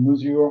need to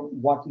measure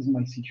what is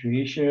my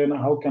situation,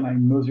 how can I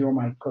measure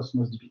my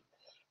Cosmos DB.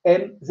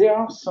 And there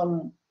are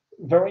some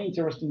very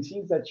interesting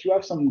things that you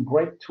have some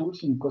great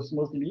tools in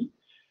Cosmos DB.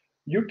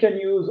 You can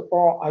use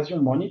our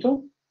Azure Monitor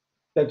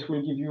that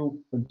will give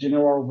you a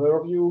general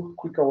overview,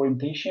 quick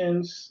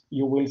orientations.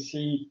 You will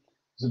see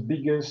the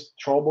biggest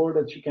trouble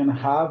that you can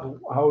have,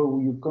 how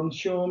you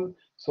consume.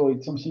 So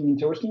it's something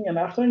interesting. And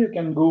after you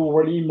can go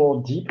really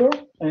more deeper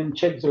and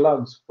check the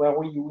logs where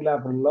you will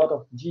have a lot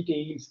of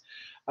details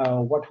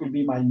what will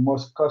be my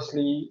most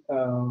costly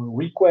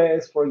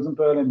request, for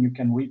example, and you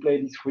can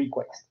replay this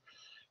request.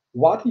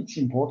 What it's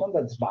important,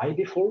 that's by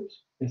default,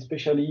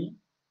 especially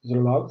the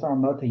logs are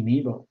not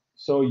enabled.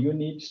 So you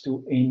need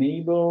to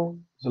enable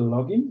the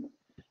login.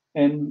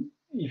 And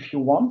if you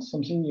want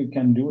something you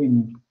can do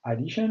in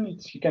addition,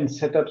 you can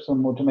set up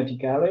some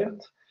automatic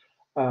alert.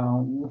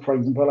 For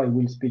example, I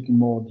will speak in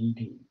more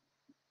detail.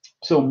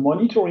 So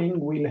monitoring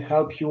will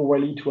help you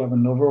really to have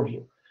an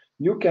overview.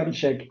 You can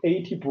check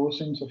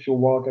 80% of your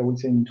work, I would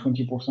say in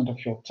 20% of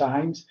your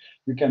times.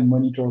 You can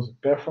monitor the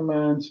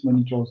performance,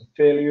 monitor the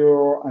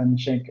failure, and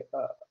check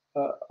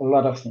a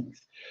lot of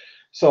things.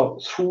 So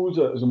through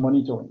the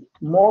monitoring.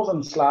 More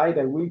than slide,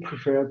 I will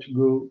prefer to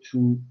go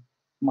to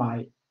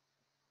my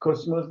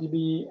Cosmos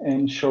DB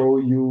and show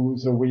you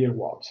the real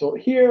world. So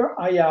here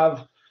I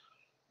have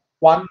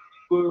one,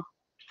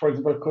 for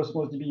example,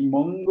 Cosmos DB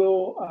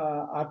Mongo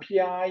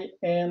API.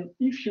 And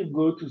if you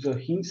go to the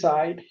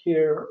inside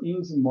here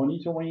in the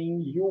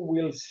monitoring, you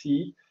will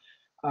see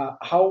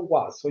how it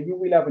was. So you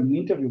will have an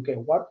interview. Okay,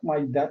 what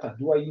my data?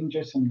 Do I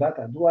ingest some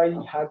data? Do I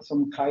had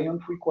some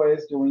client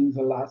requests during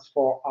the last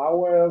 4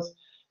 hours?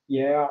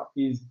 Yeah,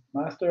 is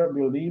master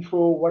build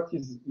info? What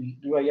is,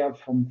 do I have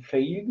from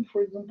failed,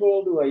 for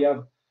example? Do I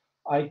have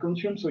I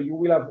consume? So you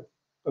will have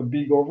a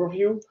big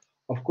overview.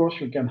 Of course,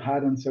 you can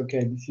add and say,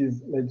 okay, this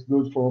is, let's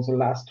go for the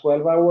last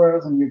 12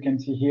 hours. And you can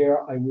see here,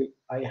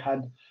 I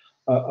had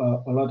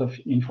a lot of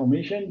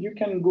information. You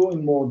can go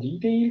in more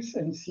details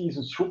and see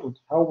the throughput.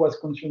 How was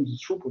consumed the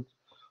throughput?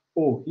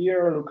 Oh,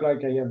 here look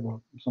like I have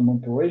some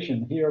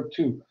operation here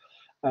too.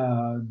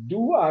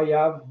 Do I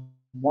have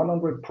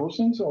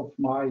 100% of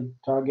my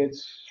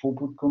targets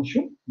throughput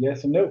consumed?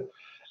 Yes and no.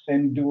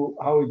 And do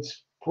how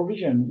it's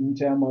provisioned in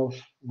terms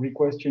of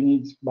request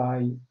units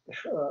by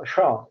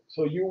shard.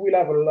 So you will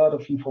have a lot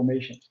of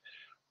information.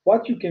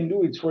 What you can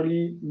do, it's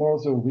really more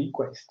the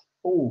request.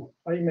 Oh,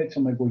 I made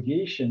some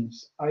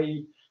aggregations.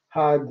 I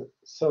had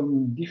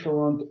some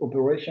different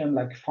operation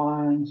like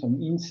find, some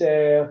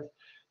insert,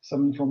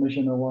 some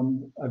information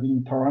around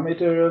having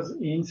parameters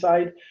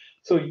inside.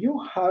 So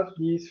you have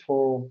this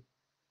for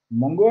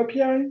Mongo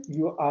API.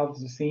 You have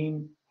the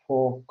same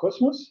for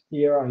Cosmos.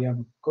 Here I have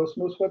a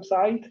Cosmos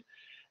website.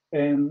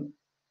 And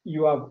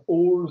you have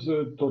all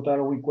the total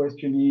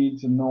request you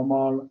need, the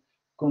normal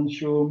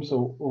consume.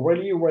 So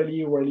really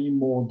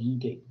more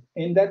detail.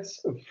 And that's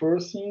the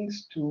first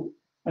things to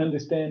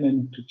understand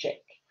and to check.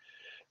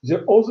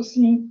 The other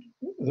thing,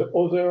 the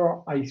other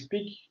I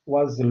speak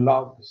was the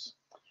logs.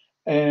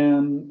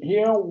 And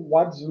here,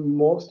 what's the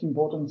most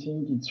important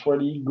thing? It's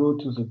really go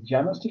to the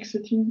diagnostic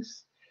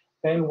settings.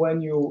 And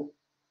when you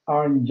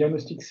are in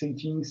diagnostic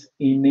settings,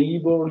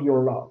 enable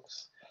your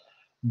logs.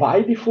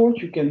 By default,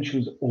 you can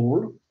choose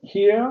all.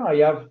 Here, I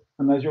have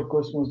an Azure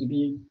Cosmos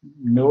DB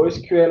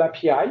NoSQL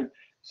API.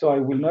 So I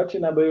will not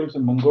enable the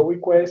Mongo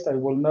request. I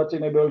will not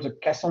enable the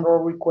Cassandra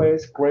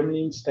request,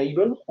 Gremlin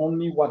stable,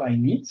 only what I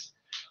need.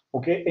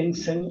 Okay, and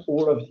send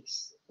all of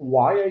this.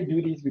 Why I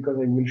do this? Because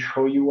I will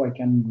show you I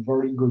can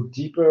very go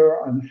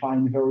deeper and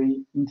find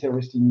very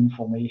interesting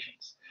information.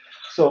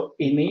 So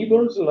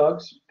enable the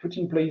logs, put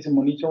in place the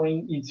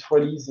monitoring. It's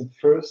really the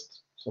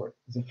first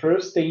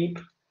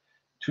step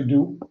to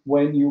do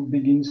when you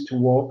begin to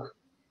work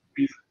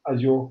with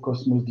Azure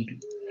Cosmos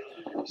DB.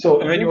 So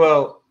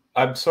Emmanuel,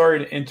 I'm sorry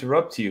to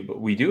interrupt you,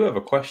 but we do have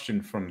a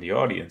question from the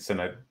audience,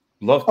 and I'd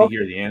love to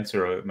hear the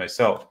answer of it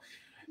myself.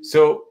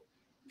 So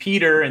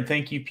Peter, and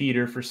thank you,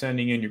 Peter, for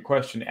sending in your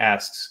question,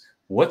 asks,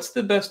 what's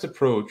the best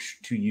approach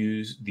to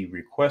use the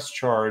request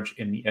charge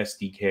in the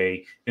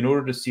SDK in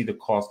order to see the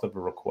cost of a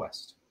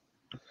request?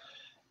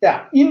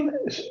 Yeah,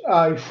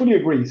 I fully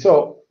agree.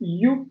 So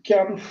you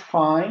can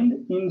find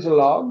in the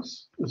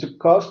logs the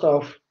cost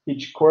of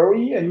each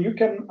query, and you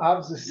can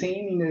have the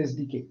same in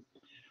SDK.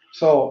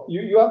 So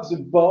you have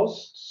the both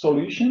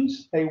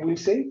solutions, I will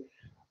say.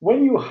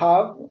 When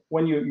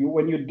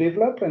you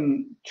develop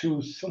and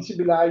to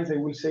sensibilize, I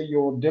will say,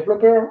 your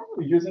developer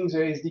using the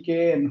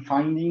SDK and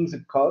finding the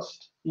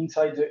cost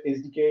inside the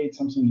SDK, it's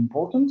something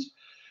important.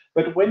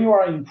 But when you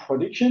are in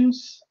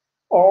productions,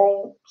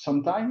 or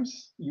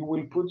sometimes you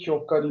will put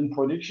your code in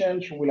production,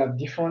 you will have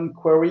different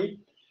query,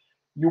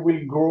 you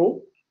will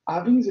grow,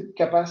 having the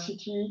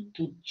capacity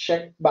to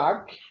check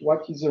back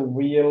what is the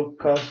real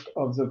cost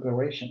of the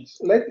operations.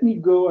 Let me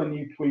go, and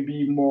it will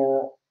be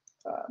more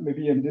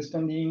maybe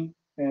understanding,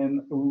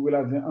 and we will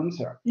have the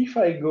answer. If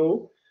I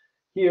go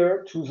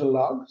here to the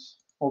logs,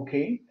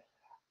 okay,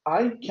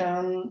 I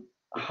can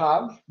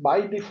have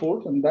by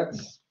default, and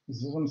that's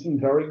something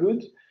very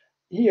good.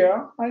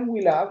 Here I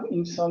will have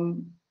in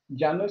some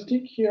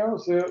diagnostic here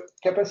the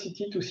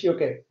capacity to see,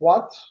 okay,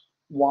 what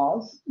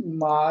was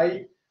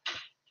my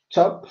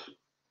top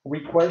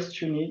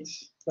request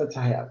units that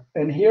I have.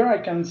 And here I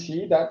can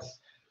see that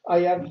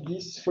I have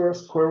this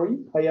first query.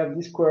 I have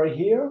this query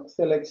here,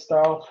 select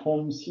star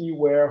from C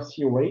where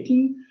C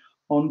rating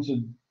on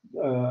the,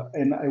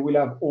 and I will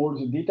have all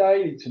the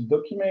detail. It's a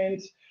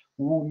document,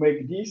 who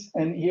make this.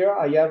 And here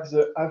I have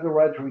the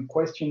average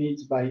request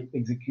units by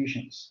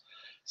executions.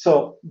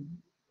 So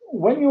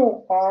when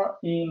you are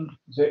in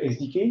the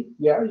SDK,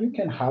 yeah, you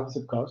can have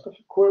the cost of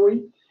a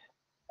query,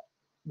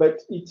 but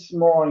it's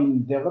more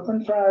in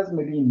development phase,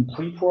 maybe in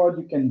pre-prod,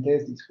 you can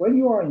test this. When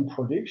you are in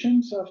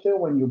production software,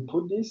 when you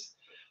put this,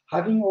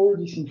 having all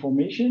these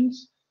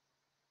informations,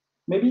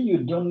 maybe you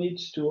don't need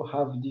to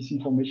have this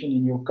information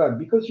in your code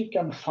because you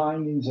can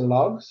find in the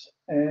logs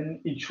and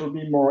it should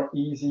be more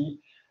easy,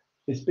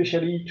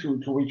 especially to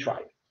retry.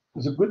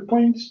 The good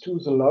points to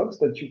the logs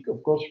that you,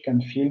 of course, you can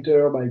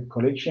filter by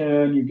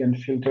collection, you can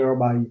filter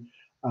by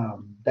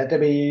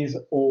database,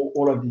 or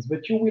all of this,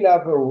 but you will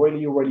have a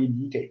really, really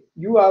detail.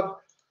 You have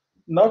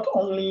not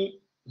only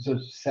the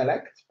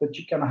select, but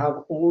you can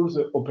have all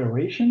the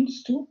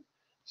operations too.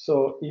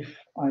 So if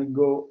I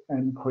go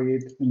and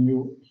create a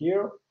new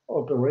here,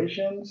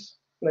 operations,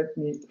 let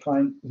me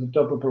find the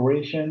top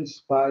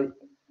operations by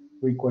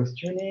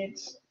request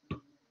units,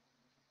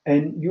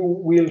 and you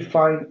will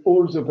find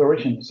all the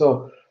operations.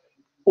 So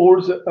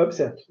all the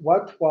upset,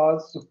 what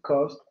was the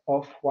cost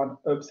of one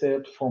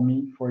upset for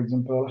me, for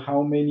example,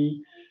 how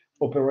many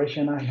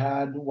operation I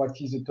had, what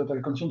is the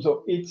total consume.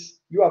 So it's,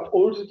 you have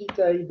all the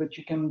detail, but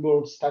you can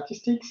build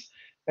statistics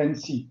and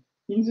see.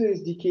 In the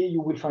SDK,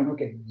 you will find,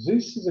 okay,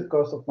 this is the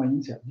cost of my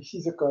insert, this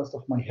is the cost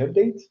of my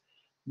update.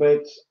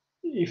 But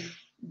if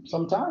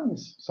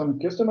sometimes some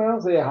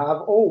customers, they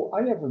have, oh,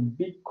 I have a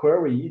big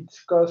query, it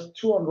costs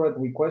 200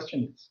 request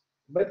units,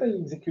 but I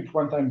execute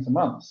one time a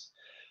month.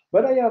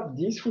 But I have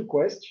this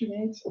request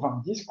units,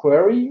 this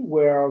query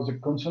where the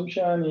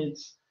consumption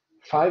is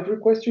 5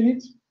 request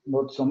units,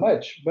 not so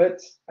much,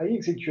 but I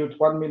execute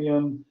 1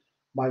 million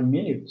by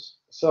minute.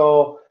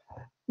 So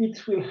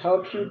it will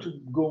help you to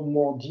go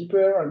more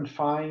deeper and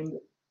find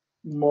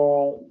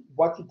more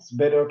what it's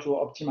better to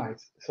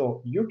optimize.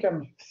 So you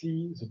can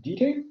see the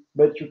detail,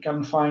 but you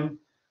can find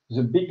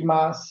the big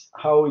mass,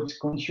 how it's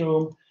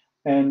consumed,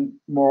 and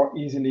more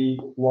easily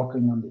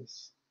working on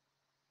this.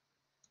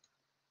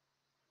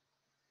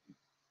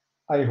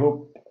 I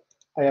hope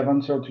I have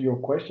answered to your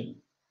question.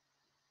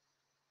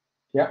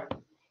 Yeah.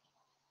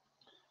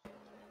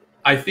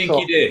 I think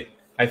you did.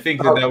 I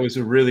think that was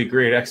a really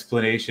great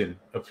explanation.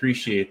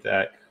 Appreciate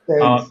that.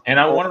 And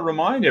I want to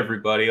remind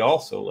everybody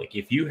also, like,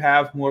 if you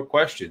have more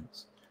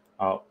questions,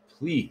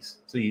 please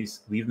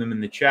leave them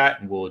in the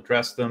chat and we'll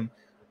address them.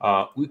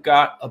 We've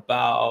got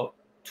about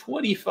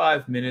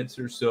 25 minutes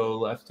or so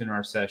left in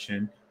our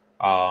session.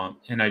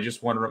 And I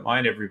just want to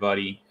remind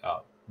everybody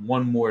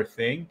one more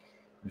thing,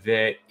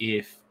 that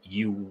if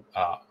you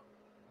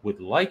would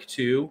like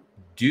to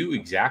do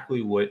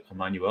exactly what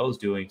Emmanuel is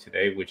doing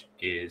today, which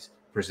is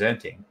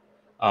presenting,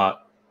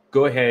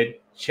 go ahead,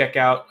 check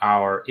out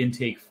our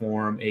intake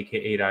form,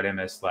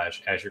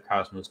 aka.ms/Azure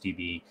Cosmos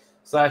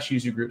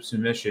DB/user group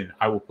submission.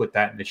 I will put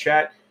that in the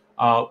chat.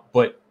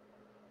 But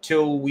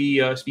till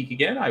we speak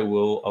again, I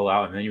will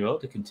allow Emmanuel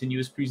to continue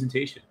his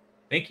presentation.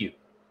 Thank you.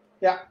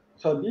 Yeah,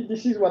 so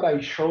this is what I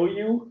show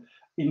you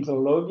in the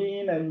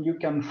login, and you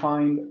can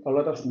find a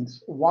lot of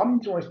things. One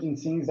interesting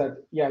thing is that,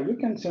 yeah, you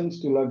can send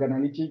to log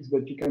analytics,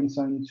 but you can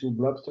send to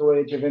blob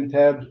storage, event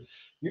hub,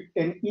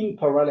 and in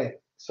parallel.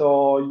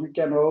 So you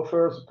can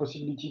offer the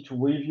possibility to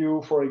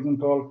review, for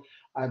example,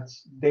 at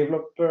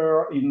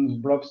developer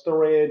in blob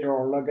storage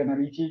or log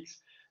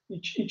analytics.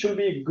 It should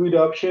be good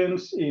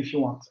options if you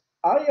want.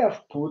 I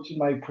have put in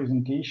my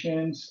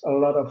presentations a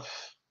lot of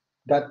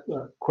that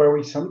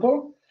query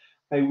sample.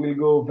 I will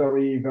go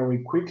very,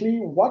 very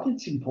quickly. What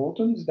is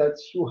important is that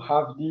you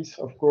have this,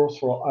 of course,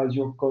 for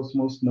Azure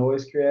Cosmos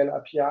NoSQL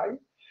API,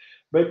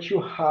 but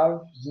you have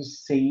the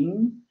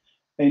same,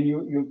 and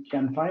you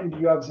can find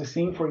you have the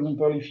same, for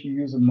example, if you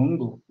use a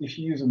Mongo. If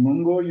you use a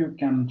Mongo, you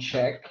can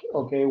check,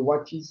 okay,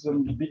 what is the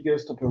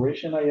biggest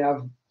operation I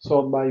have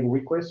sorted by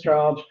request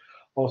charge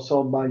or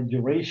sorted by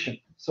duration.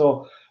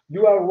 So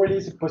you have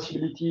really the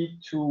possibility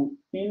to,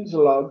 in the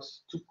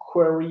logs, to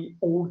query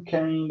all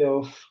kind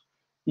of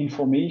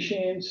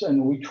informations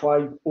and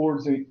retrieve all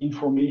the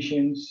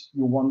informations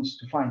you want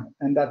to find.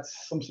 And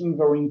that's something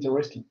very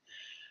interesting.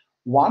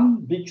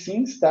 One big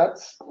thing is that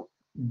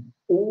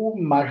all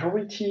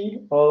majority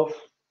of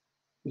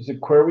the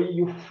query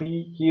you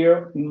see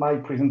here in my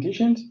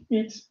presentations,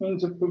 it's in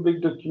the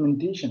public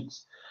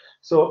documentations.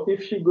 So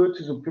if you go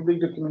to the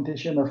public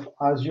documentation of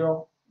Azure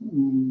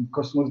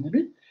Cosmos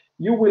DB,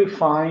 you will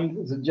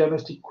find the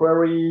diagnostic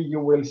query. You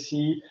will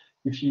see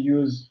if you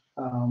use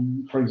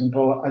for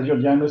example,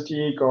 Azure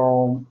Diagnostic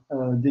or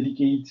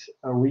dedicate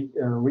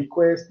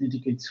request,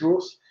 dedicate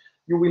source,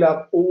 you will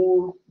have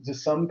all the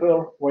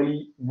sample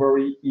really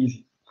very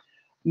easy.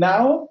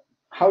 Now,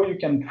 how you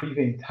can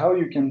prevent, how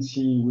you can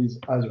see with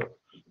Azure.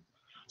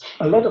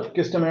 A lot of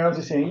customers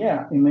are saying,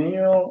 yeah,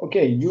 Emmanuel,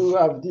 okay, you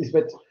have this,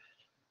 but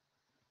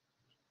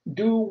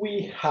do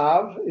we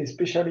have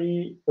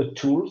especially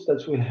tools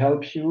that will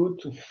help you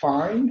to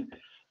find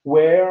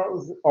where,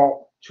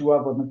 or to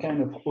have a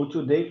kind of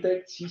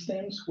auto-detect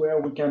systems where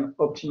we can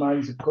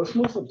optimize the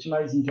Cosmos,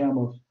 optimize in terms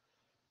of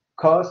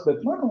cost,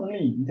 but not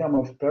only in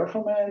terms of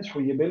performance,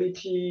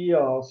 reliability,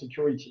 or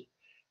security.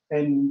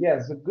 And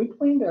yes, the good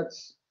thing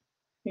that's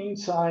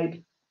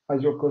inside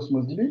Azure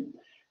Cosmos DB,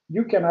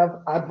 you can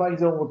have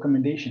advisor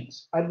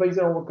recommendations.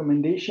 Advisor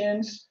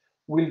recommendations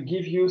will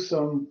give you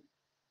some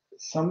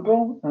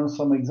sample and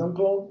some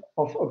example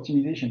of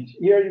optimizations.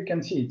 Here you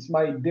can see it's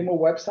my demo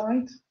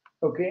website,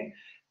 okay?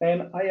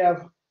 And I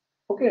have,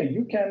 okay,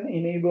 you can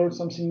enable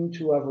something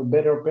to have a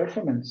better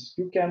performance.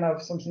 You can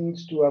have something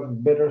to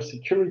have better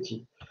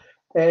security.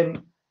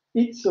 And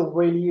it's a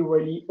really,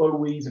 really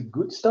always a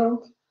good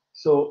start.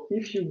 So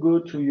if you go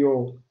to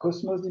your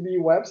Cosmos DB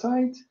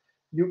website,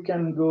 you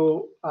can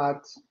go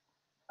at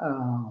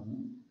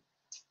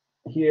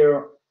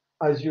here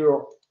Azure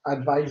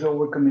Advisor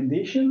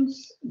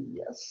recommendations,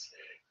 yes,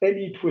 and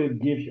it will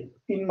give you.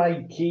 In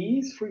my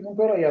case, for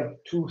example, I have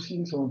two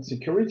things on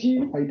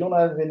security. I don't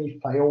have any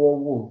firewall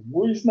rule,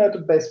 which is not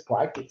the best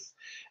practice.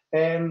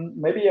 And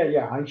maybe,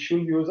 yeah, I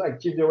should use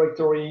Active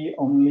Directory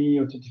only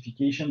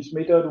authentications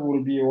method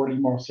will be already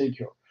more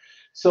secure.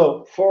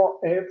 So for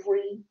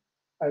every,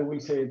 I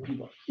will say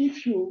people,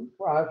 if you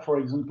have, for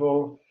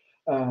example,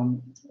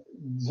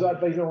 the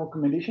advisor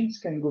recommendations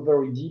can go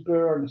very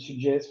deeper and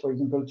suggest, for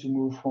example, to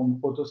move from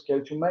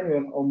autoscale to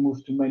manual or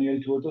move to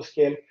manual to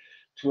autoscale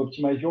to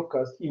optimize your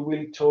cost. It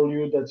will tell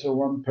you that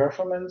around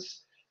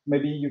performance,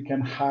 maybe you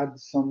can add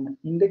some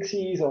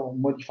indexes or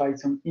modify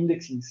some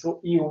indexes. So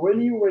it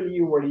really,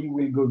 really, really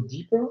will go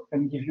deeper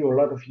and give you a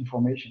lot of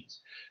information.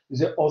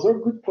 The other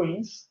good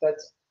points that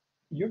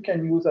you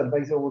can use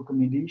advisor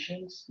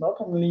recommendations, not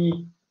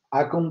only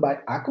account by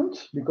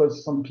account,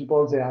 because some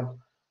people, they have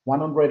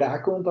 100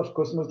 account of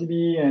Cosmos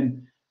DB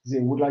and they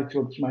would like to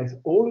optimize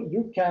all.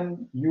 You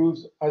can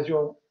use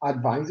Azure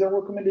advisor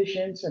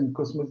recommendations and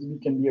Cosmos DB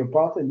can be a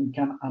part and you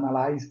can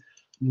analyze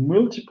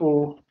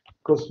multiple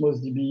Cosmos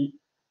DB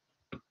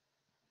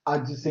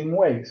at the same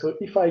way. So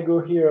if I go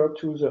here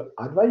to the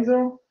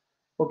advisor,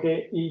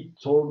 okay, it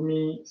told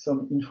me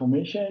some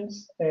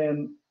informations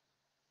and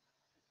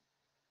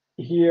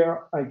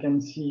here I can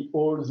see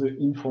all the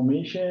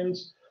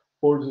informations,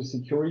 all the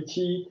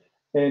security,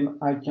 and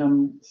I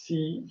can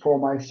see for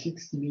my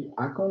 6DB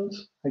account,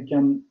 I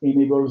can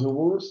enable the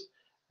rules,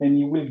 and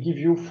it will give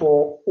you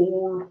for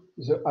all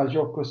the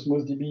Azure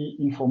Cosmos DB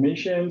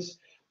informations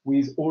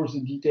with all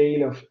the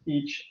detail of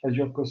each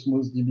Azure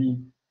Cosmos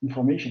DB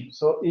information.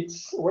 So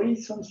it's really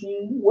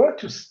something where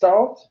to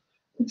start.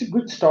 It's a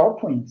good start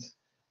point.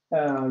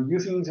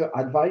 Using the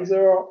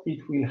advisor, it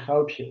will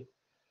help you.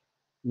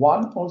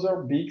 One other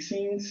big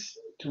things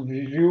to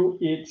review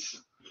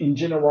is, in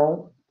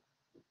general,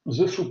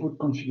 the throughput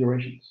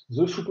configurations.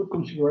 The throughput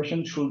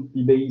configuration should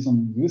be based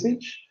on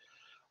usage.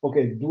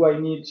 Okay, do I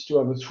need to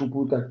have a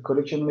throughput at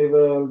collection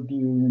level? Do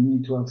you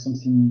need to have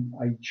something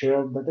like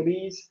shared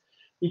database?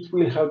 It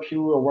will help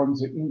you around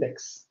the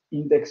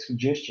index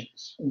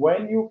suggestions.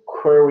 When you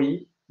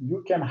query,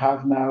 you can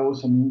have now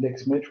some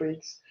index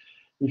metrics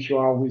if you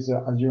are with the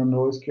Azure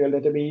NoSQL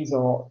database,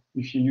 or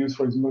if you use,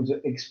 for example,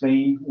 the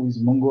explain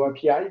with Mongo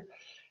API.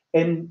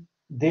 And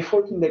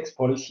default index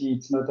policy,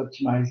 it's not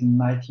optimized in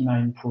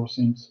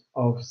 99%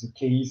 of the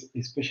case,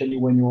 especially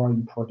when you are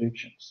in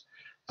productions.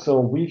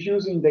 So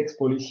reviews index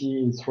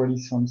policy is really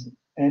something.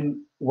 And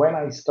when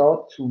I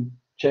start to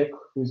check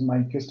with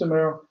my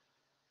customer,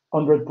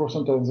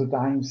 100% of the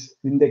times,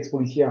 index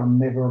policy are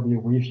never be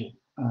reviewed.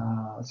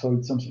 So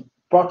it's something.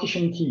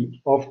 Partition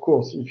key, of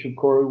course, if you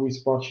query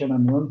with partition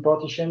and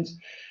non-partitions,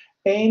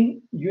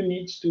 and you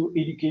need to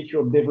educate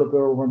your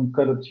developer on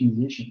code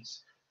optimizations.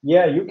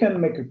 Yeah, you can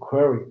make a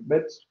query,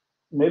 but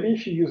maybe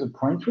if you use a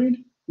point read,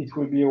 it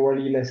will be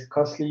already less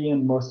costly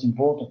and most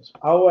important.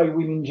 How I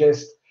will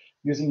ingest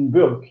using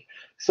bulk.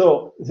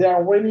 So they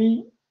are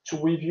ready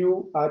to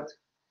review at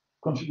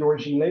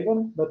configuration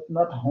level, but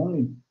not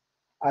only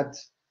at,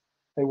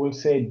 I will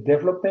say,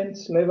 development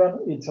level.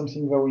 It's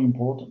something very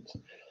important.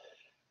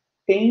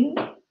 And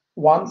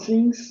one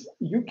thing,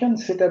 you can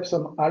set up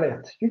some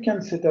alert. You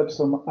can set up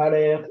some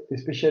alert,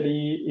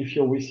 especially if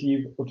you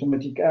receive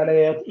automatic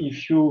alert,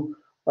 if you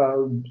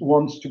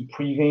want to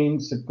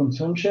prevent the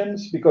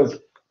consumptions, because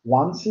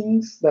one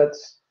thing that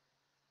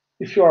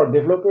if you are a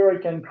developer, you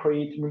can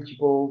create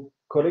multiple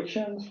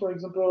collections, for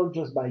example,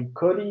 just by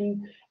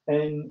coding,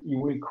 and you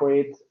will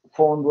create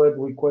 400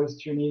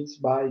 request units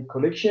by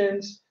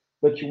collections,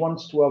 but you want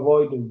to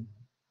avoid a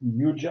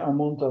huge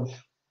amount of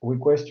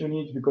request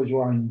units because you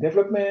are in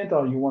development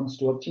or you want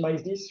to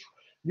optimize this.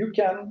 You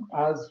can,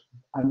 as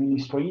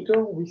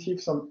administrator,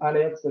 receive some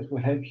alerts that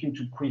will help you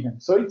to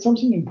prevent. So it's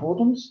something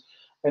important,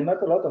 and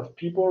not a lot of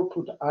people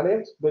put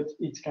alerts, but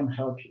it can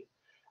help you.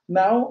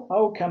 Now,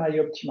 how can I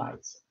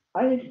optimize?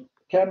 I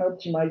can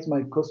optimize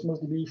my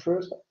Cosmos DB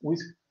first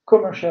with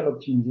commercial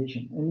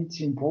optimization. And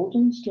it's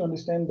important to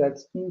understand that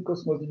in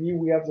Cosmos DB,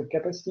 we have the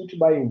capacity to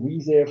buy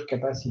reserve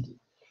capacity.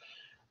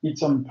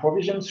 It's on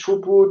provision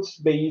throughput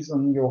based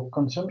on your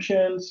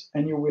consumptions,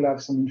 and you will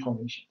have some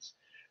information.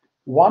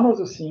 One of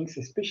the things,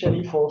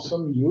 especially for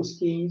some use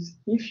case,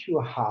 if you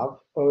have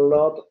a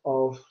lot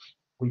of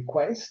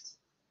requests,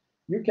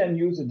 you can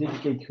use a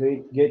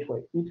dedicated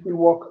gateway. It will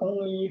work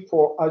only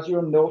for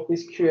Azure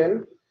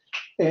NoSQL,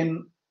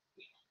 and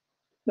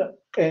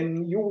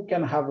you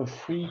can have a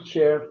free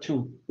tier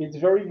too. It's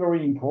very,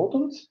 very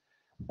important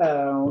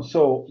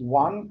So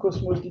one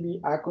Cosmos DB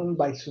account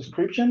by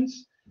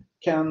subscriptions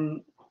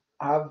can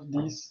have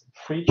this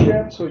free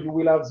tier. So you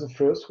will have the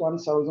first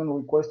 1,000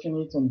 request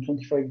units and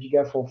 25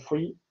 giga for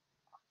free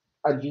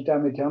ad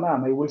vitam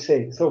aeternam, I will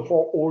say. So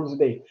for all the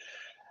day.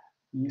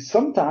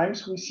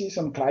 Sometimes we see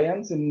some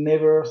clients and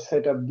never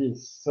set up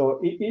this. So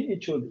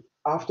it should.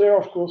 After,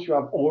 of course, you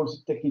have all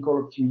the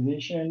technical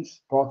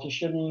optimizations,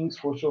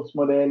 partitionings, resource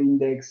model,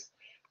 index,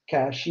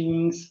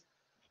 cachings,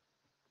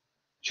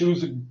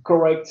 choose the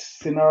correct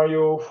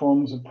scenario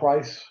from the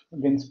price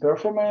against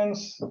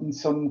performance. In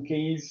some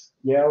case,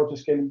 yeah,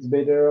 autoscale is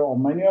better or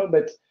manual,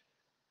 but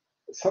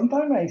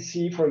sometimes I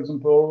see, for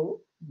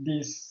example,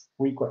 this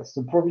request,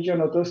 the provision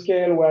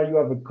autoscale where you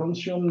have a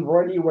consume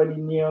really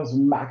near the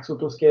max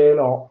autoscale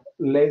or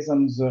less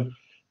than the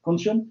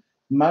consume.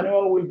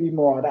 Manual will be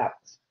more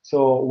adapt.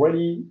 So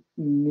really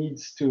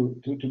needs to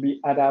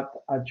be adapt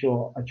at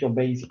your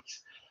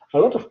basics. A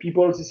lot of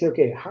people they say,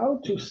 okay, how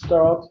to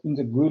start in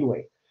the good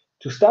way?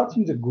 To start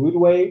in the good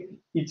way,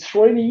 it's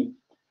really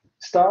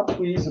start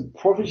with a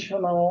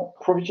professional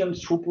provision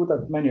throughput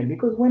at manual,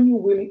 because when you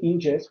will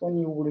ingest, when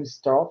you will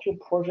start your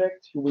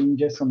project, you will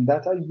ingest some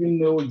data, you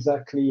know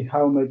exactly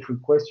how much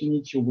request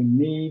units you will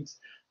need,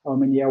 how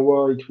many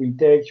hours it will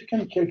take. You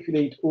can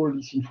calculate all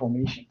these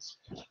informations.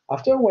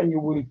 After, when you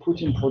will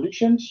put in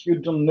productions, you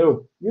don't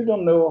know. You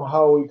don't know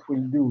how it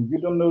will do. You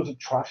don't know the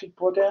traffic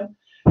pattern.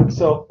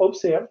 So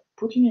observe,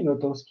 putting in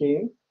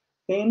autoscale,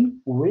 and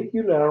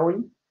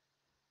regularly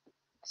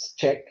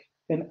check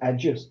and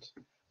adjust.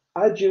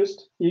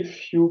 Adjust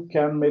if you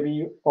can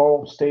maybe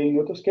or stay in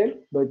autoscale,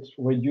 but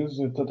reduce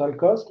the total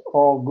cost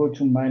or go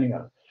to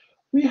manual.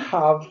 We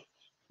have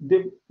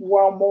the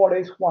well, more or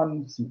less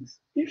one thing.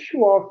 If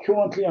you are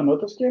currently on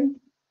autoscale,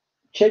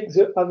 check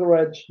the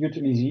average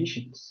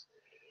utilizations.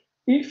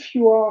 If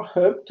you are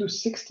up to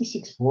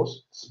 66%,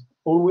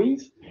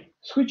 always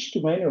switch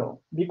to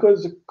manual,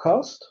 because the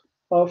cost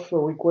of a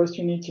request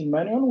unit in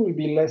manual will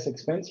be less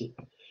expensive.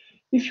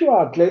 If you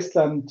are at less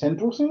than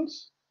 10%,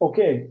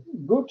 okay,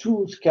 go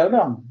to scale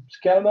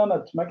down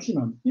at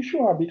maximum. If you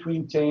are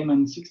between 10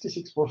 and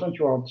 66%,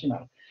 you are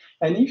optimal.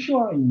 And if you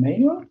are in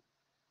manual,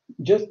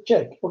 just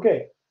check,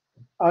 okay,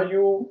 are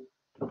you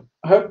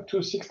up to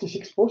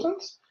 66%?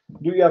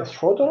 Do you have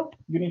throttle?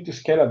 You need to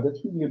scale up. That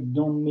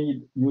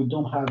means you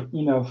don't have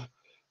enough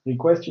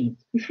request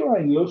units. If you are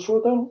in low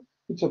throttle,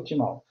 it's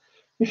optimal.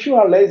 If you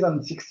are less than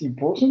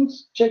 60%,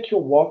 check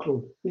your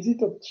workload. Is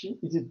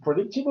it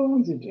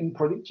predictable? Is it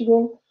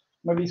unpredictable?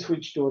 Maybe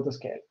switch to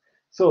autoscale.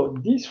 So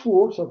these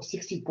rules of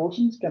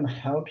 60% can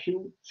help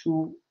you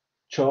to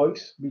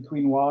choose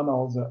between one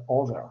or the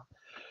other.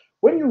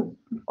 When you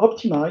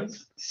optimize,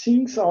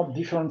 things are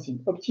different.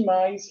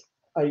 Optimize,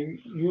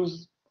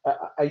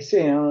 I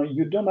say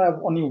you don't have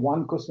only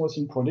one Cosmos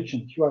in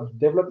production. You have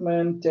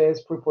development,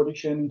 test,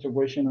 pre-production,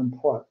 integration, and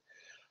prod.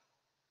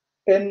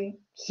 And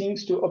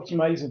things to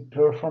optimize the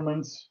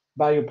performance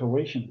by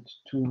operation,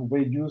 to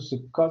reduce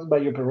the cost by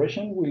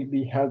operation will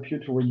be help you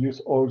to reduce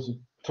all the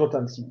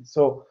total things.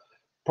 So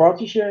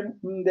partition,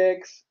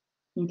 index,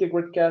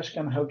 integrate cache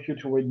can help you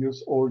to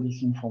reduce all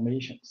these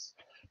informations.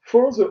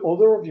 For the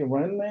other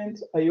environment,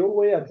 I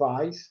always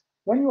advise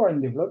when you are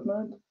in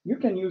development, you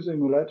can use the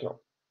emulator.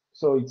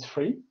 So it's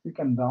free, you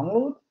can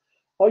download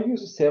or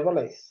use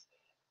serverless.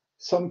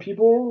 Some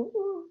people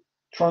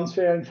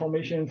transfer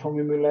information from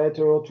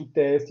emulator to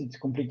test. It's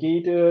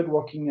complicated,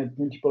 working at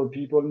multiple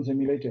people in the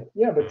emulator.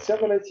 Yeah, but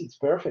serverless, it's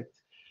perfect.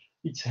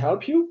 It's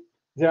help you.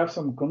 There are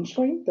some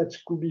constraints that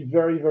could be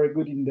very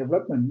good in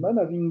development, not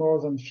having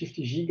more than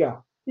 50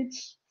 giga.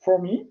 It's,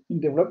 for me, in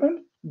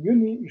development,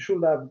 you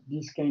should have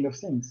these kind of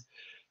things.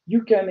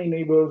 You can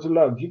enable the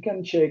logs. You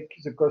can check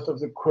the cost of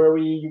the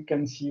query. You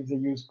can see if they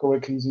use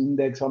correctly the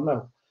index or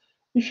not.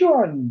 If you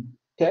are in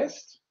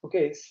test,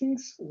 okay,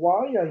 since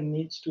why I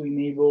need to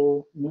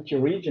enable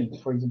multi-region,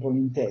 for example,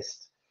 in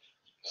test.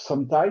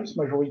 Sometimes,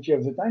 majority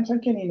of the times, I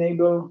can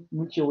enable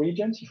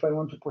multi-regions if I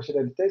want to proceed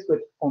at the test, but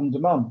on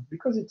demand,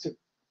 because it's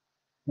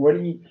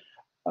really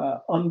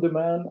on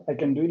demand, I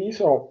can do this,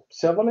 or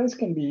serverless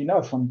can be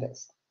enough on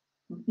test.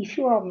 If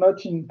you are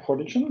not in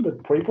production,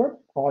 but pre-prod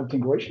or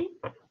integration,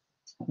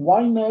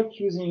 why not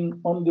using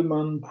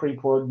on-demand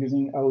pre-prod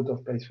using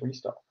out-of-place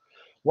restore?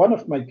 One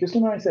of my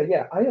customers said,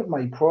 yeah, I have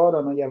my prod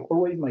and I have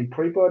always my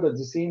pre-prod at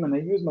the same, and I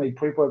use my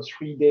pre-prod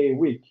 3 day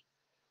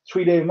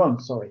a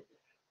month, sorry.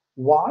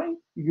 Why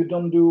you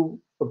don't do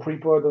a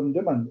pre-prod on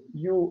demand?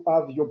 You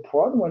have your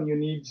prod when you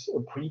need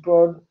a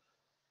pre-prod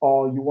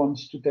or you want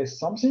to test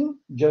something,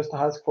 just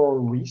ask for a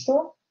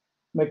restore,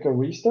 make a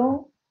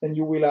restore, and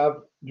you will have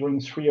during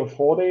 3 or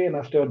 4 days and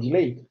after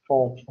delay.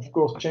 Or of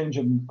course, change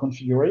in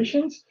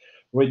configurations,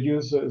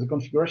 reduce the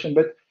configuration,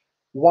 but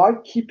why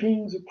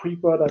keeping the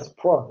pre-prod as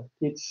prod?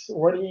 It's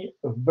really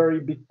a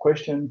very big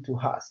question to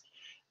ask.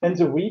 And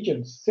the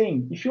regions,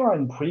 same. If you are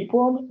in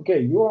pre-prod,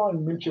 okay, you are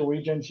in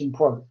multi-regions in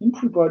prod. In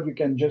pre-prod, you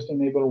can just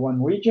enable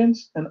one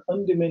regions and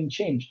on-demand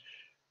change.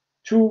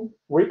 To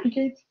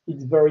replicate,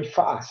 it's very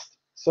fast.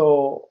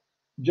 So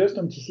just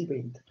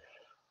anticipate.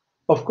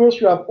 Of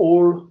course, you have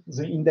all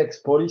the index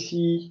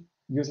policy.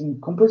 using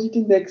composite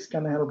index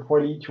can help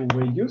really to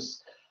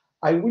reduce.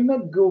 I will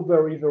not go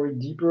very, very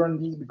deeper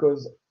on this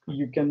because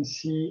you can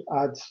see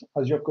at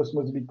Azure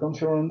Cosmos DB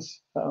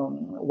conference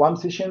one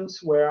sessions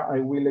where I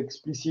will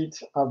explicit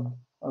have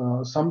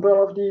a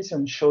sample of this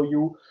and show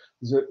you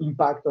the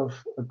impact of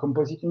a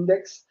composite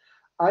index.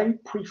 I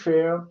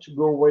prefer to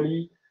go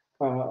really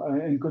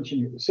and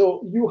continue.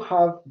 So you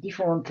have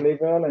different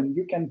level and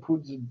you can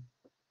put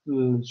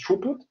the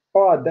throughput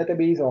or a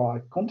database or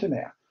a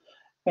container.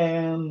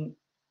 And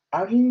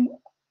having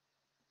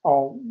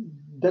our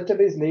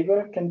database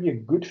level can be a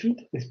good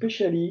fit,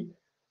 especially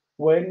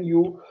when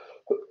you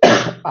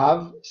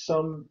have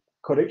some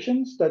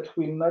collections that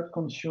will not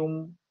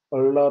consume a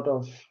lot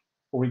of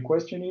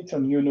request units,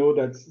 and you know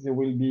that they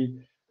will be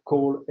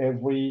called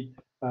every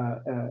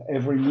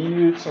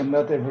minute and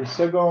not every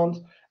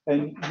second.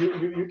 And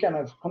you can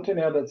have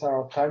containers that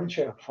are time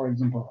share, for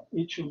example.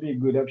 It should be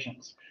good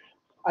options.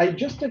 I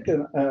just take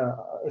a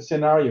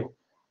scenario.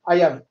 I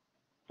have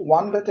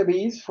one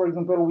database, for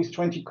example, with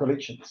 20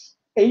 collections.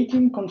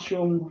 18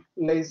 consume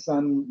less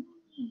than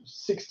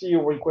 60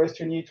 request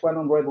units,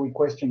 100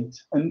 request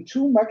units, and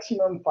 2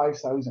 maximum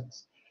 5,000.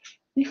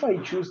 If I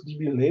choose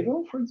DB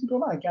level, for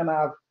example, I can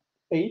have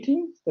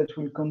 18 that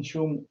will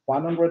consume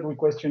 100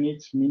 request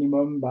units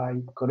minimum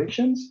by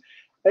collections,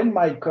 and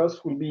my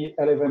cost will be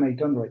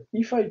 11,800.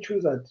 If I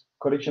choose at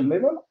collection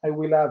level, I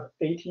will have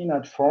 18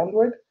 at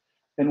 400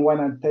 and 1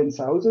 at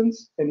 10,000,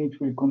 and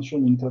it will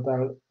consume in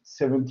total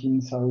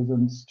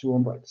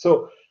 17,200.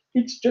 So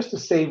it's just a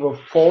save of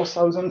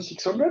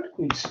 4,600.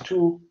 It's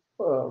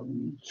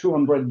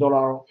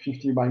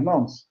 $200.50 by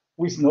month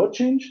with no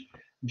change,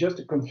 just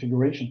a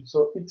configuration.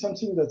 So it's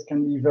something that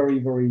can be very,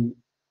 very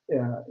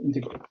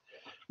integrated.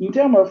 In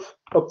terms of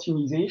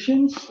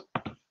optimizations,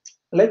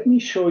 let me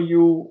show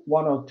you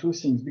one or two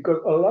things,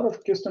 because a lot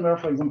of customers,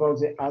 for example,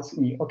 they ask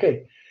me,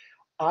 okay,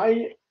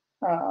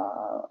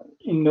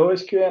 in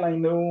NoSQL, I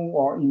know,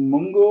 or in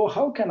Mongo,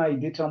 how can I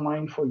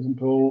determine, for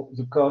example,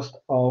 the cost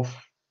of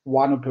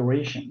one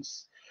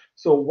operations?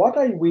 So what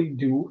I will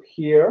do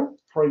here,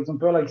 for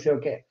example, I say,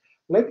 okay,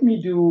 let me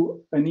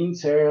do an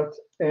insert,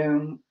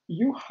 and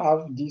you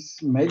have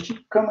this magic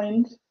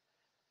command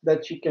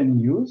that you can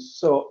use.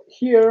 So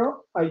here,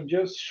 I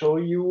just show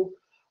you,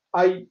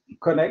 I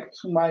connect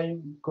to my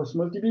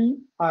Cosmos DB,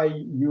 I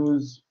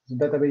use the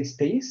database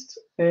test,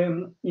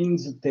 and in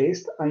the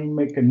test, I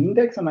make an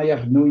index, and I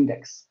have no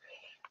index.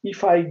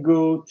 If I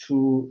go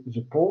to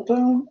the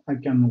portal, I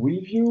can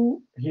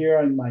review here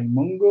in my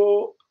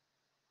Mongo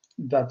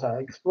Data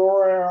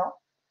Explorer,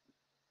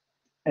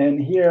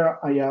 and here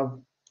I have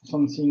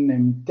something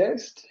named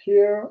test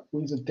here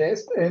with a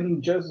test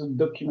and just the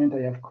document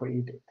I have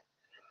created.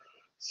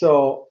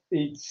 So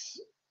it's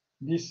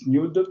this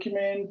new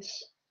document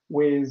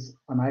with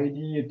an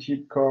ID, a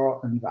tip core,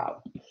 and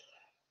val.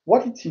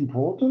 What it's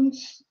important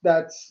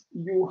that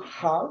you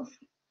have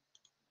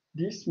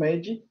this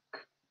magic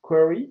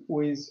query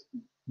with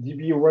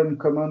db run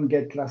command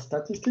get class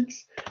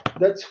statistics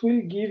that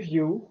will give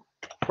you,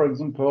 for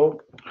example,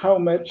 how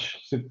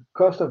much the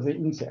cost of the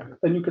insert.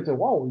 And you can say,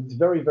 wow, it's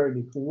very, very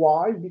big.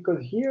 Why?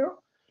 Because here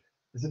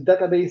the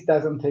database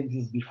doesn't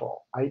exist before.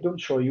 I don't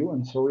show you,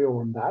 I'm sorry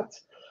on that,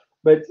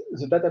 but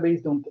the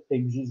database don't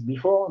exist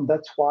before, and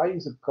that's why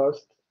the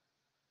cost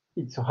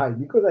is so high,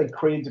 because I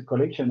create the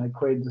collection, I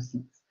create the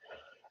things.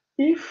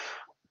 If,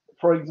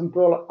 for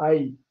example,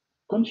 I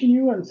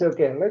continue and say,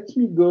 okay, let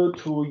me go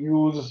to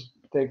use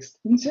text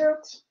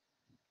insert.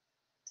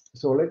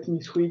 So let me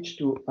switch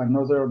to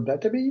another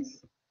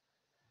database.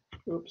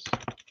 Oops,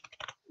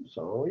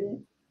 sorry.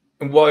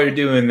 And while you're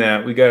doing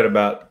that, we got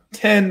about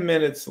 10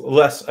 minutes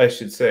less, I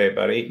should say,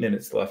 about 8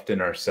 minutes left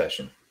in our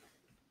session.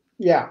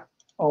 Yeah,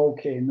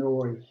 okay, no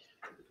worries.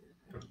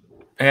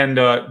 And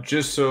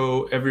just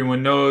so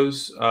everyone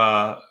knows,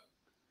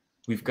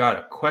 we've got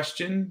a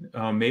question.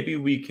 Maybe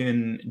we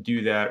can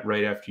do that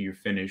right after you're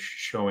finished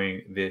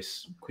showing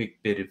this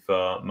quick bit of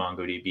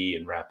MongoDB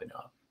and wrapping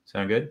up.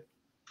 Sound good?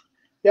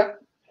 Yeah.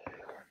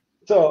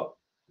 So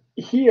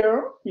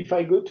here, if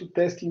I go to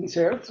test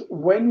insert,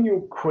 when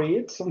you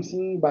create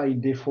something by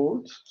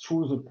default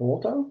through the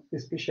portal,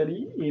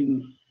 especially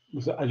in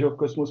the Azure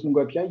Cosmos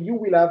Mongo API, you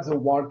will have the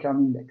wildcard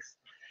index.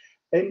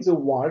 And the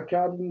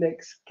wildcard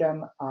index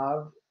can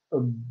have a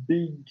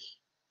big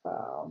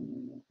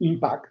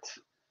impact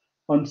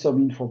on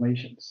some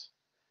informations.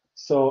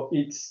 So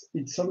it's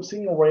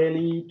something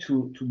really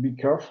to be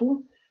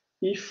careful.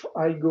 If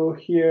I go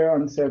here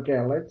and say, okay,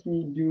 let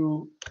me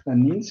do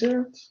an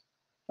insert,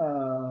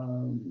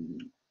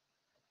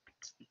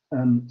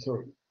 and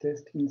sorry,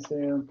 test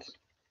insert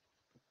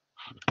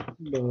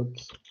dot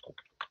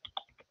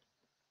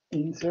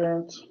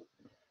insert.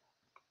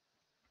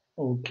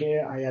 Okay,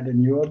 I add a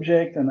new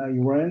object and I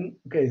run.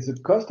 Okay, the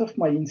cost of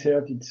my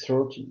insert is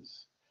 30.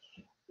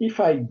 If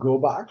I go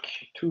back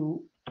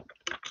to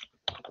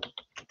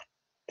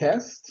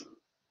test,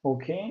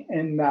 okay,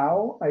 and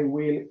now I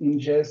will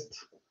ingest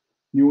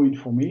new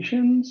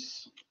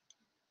informations,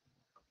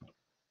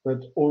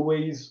 but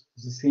always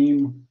the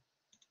same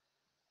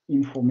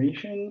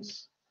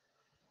informations.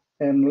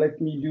 And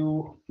let me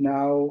do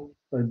now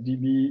a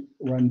db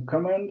run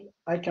command.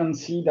 I can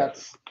see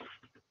that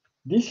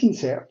this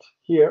insert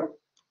here,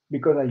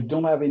 because I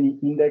don't have any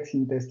index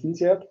in test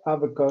insert,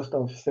 have a cost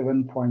of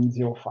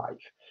 7.05.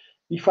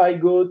 If I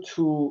go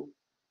to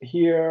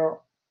here,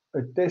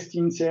 a test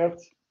insert,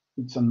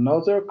 it's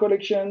another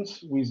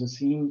collections with the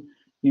same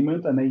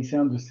amount, and I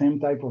send the same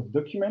type of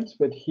documents.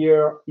 But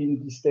here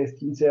in this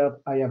test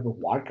insert, I have a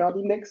wildcard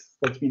index.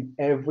 That means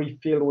every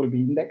field will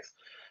be indexed.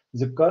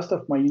 The cost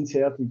of my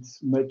insert is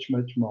much,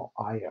 much more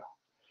higher.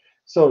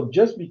 So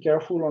just be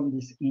careful on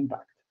this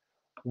impact.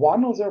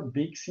 One other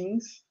big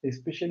things,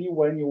 especially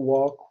when you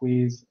work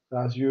with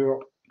Azure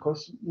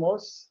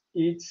Cosmos,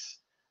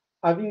 it's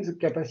having the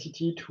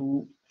capacity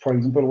to, for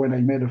example, when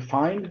I made a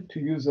find, to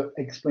use the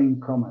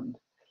explain command.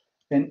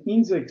 And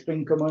in the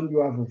explain command, you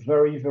have a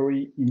very,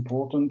 very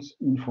important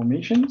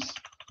information.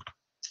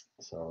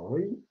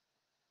 Sorry.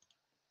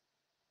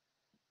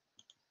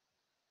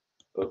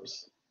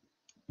 Oops.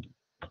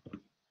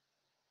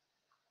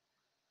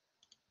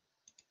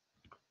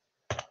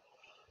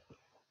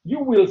 You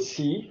will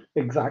see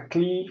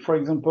exactly, for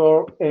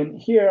example, and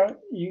here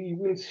you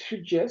will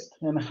suggest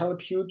and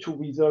help you to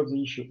resolve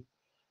the issue.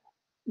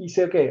 You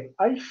say, okay,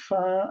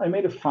 I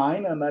made a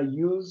find and I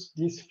use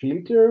this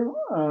filter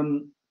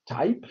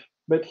type,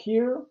 but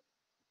here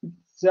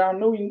there are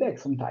no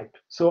index on type.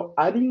 So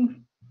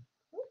adding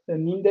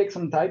an index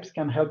on types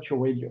can help you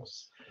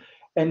reduce.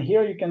 And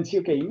here you can see,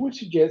 okay, you would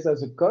suggest that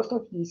the cost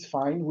of this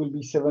find will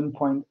be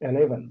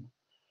 7.11.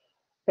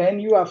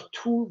 And you have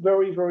two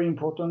very, very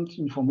important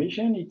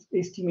information. It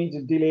estimates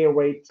the delay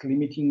rate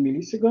limiting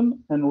millisecond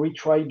and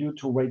retry due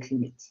to rate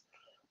limits.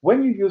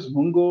 When you use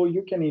Mongo,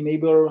 you can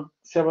enable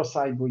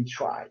server-side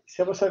retry.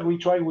 Server-side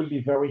retry will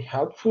be very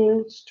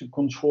helpful to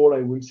control,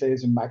 I will say,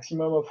 the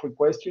maximum of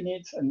request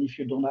units. And if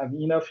you don't have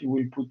enough, you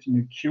will put in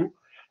a queue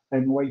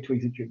and wait to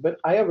execute. But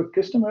I have a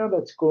customer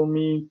that's called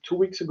me 2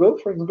 weeks ago,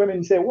 for example,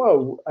 and say,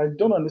 wow, I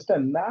don't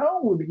understand. Now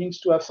we begin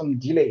to have some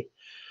delay.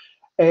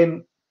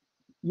 And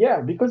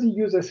yeah, because he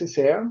used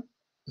SSR,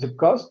 the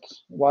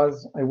cost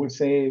was, I would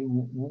say,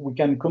 we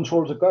can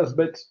control the cost,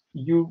 but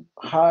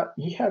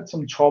he had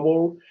some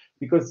trouble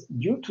because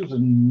due to the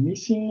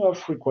missing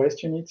of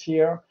request units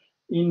here,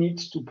 he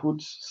needs to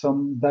put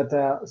some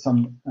data,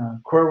 some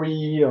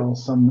query or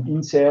some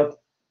insert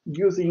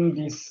using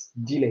this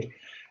delay.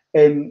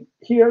 And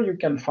here you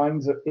can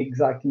find the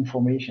exact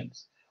information.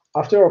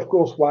 After, of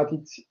course, what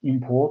it's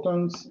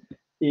important,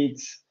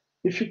 it's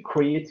if you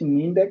create an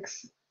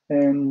index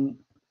and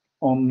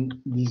on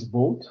this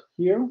boat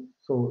here,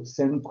 so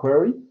send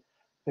query,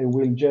 I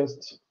will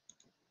just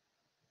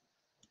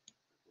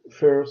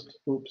first,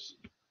 oops,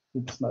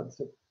 it's not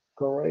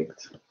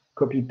correct,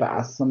 copy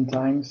paste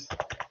sometimes,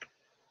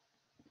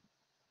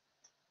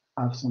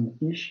 have some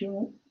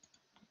issue,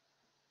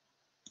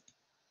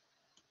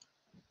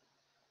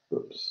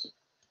 oops.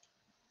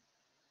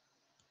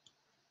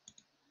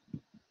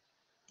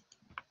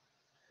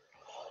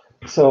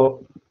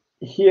 So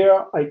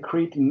here I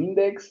create an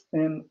index,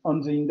 and on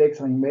the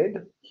index I made,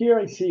 here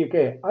I see,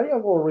 okay, I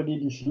have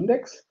already this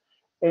index,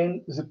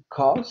 and the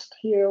cost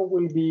here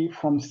will be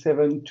from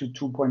 7 to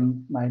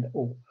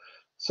 2.90.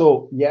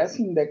 So yes,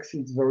 index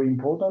is very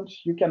important.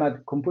 You can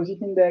add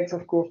composite index,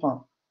 of course,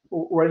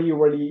 really,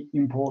 really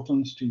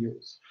important to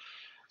use.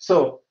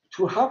 So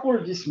to have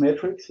all these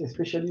metrics,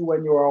 especially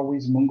when you are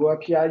with Mongo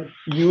API,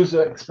 use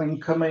the explain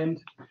command.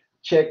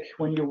 Check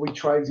when you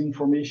retrieve the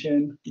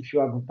information. If you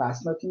have a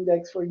pass not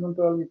index, for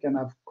example, you can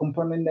have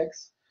component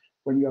index.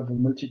 When you have a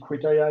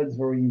multi-criteria, it's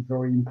very,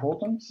 very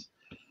important.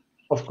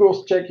 Of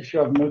course, check if you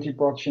have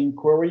multi-partition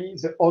query.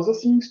 The other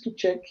things to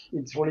check,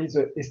 it's really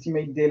the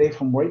estimate delay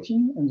from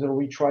waiting and the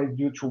retrieve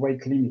due to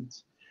rate limit.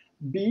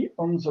 Be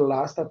on the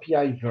last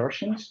API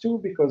versions too,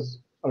 because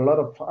a lot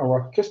of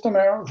our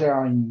customers, they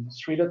are in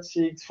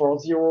 3.6,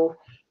 4.0,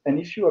 and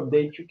if you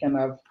update, you can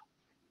have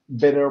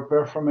better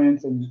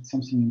performance, and it's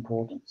something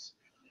important.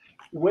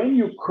 When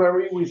you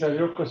query with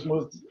Azure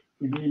Cosmos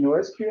DB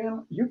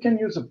NoSQL, you can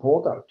use a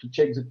portal to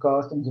check the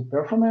cost and the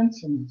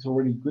performance, and it's a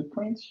really good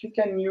point. You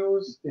can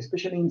use,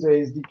 especially in the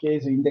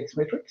SDK, the index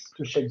metrics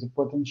to check the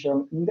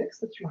potential index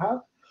that you have.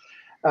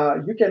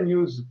 You can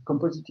use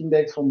composite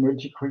index for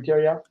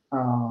multi-criteria.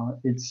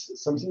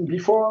 It's something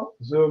before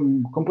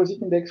the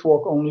composite index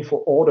work only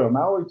for order.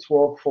 Now it's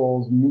work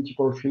for the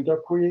multiple filter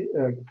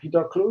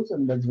clause,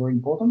 and that's very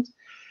important.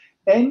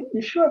 And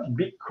if you have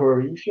big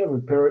query, if you have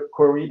a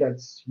query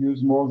that's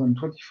used more than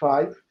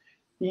 25,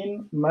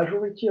 in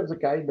majority of the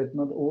case, but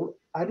not all,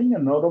 adding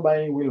another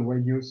by will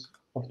reduce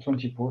of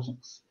 20%.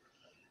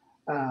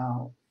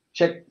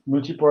 Check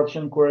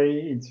multi-partition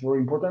query, it's very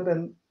important.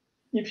 And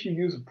if you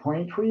use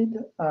point read,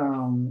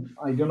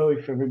 I don't know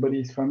if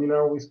everybody is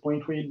familiar with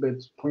point read, but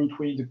point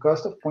read, the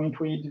cost of point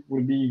read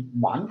will be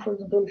 1, for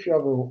example, if you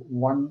have a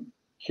 1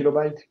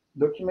 kilobyte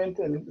document,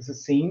 and the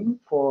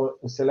same for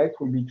a select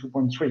will be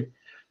 2.3.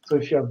 So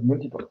if you have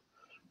multiple.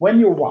 When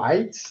you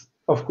write,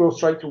 of course,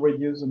 try to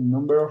reduce the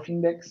number of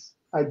index,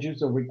 adjust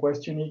the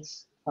request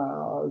units,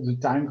 the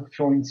time of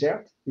your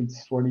insert,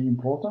 it's really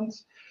important.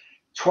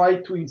 try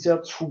to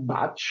insert through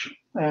batch.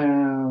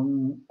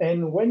 And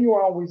when you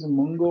are with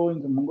Mongo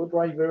in the Mongo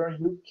driver,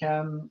 you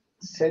can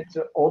set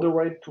the order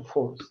rate to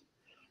false.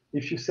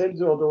 If you set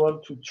the order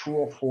rate to true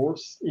or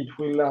false, it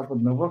will have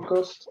an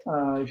overcost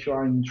if you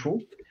are in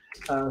true.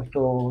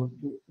 So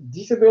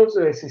disable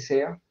the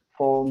SSR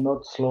for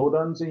not slow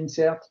down the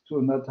insert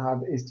to not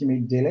have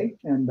estimate delay,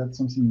 and that's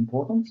something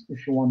important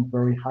if you want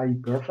very high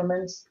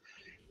performance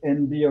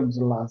and be on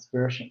the last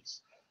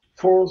versions.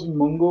 For the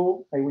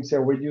Mongo, I would say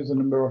reduce the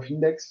number of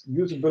index,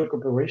 use bulk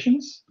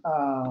operations.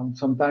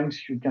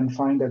 Sometimes you can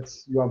find that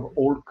you have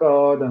old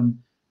code and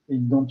you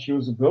don't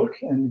use bulk,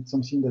 and it's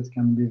something that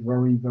can be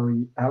very,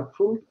 very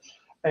helpful.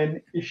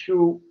 And if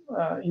you,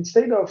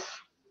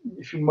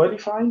 if you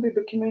modify the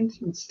document,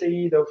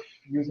 instead of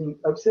using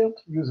upsert,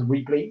 use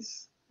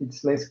replace.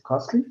 It's less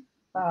costly,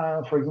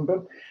 for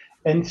example,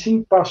 and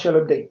think partial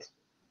update.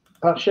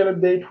 Partial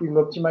update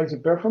will optimize the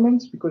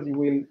performance because it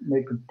will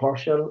make a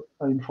partial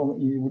it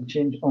will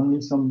change only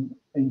some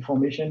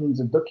information in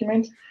the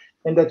document,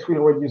 and that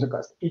will reduce the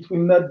cost. It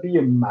will not be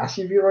a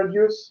massive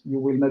reduce. You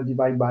will not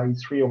divide by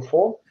 3 or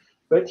 4,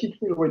 but it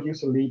will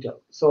reduce a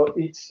little. So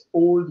it's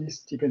all these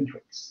tips and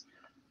tricks.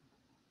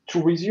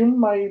 To resume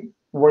my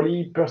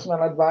really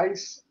personal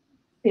advice,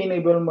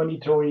 enable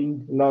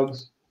monitoring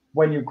logs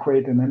when you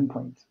create an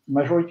endpoint.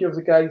 Majority of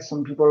the guys,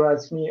 some people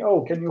ask me,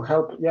 oh, can you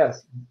help?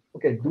 Yes.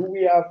 Okay,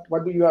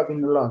 what do you have in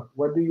the log?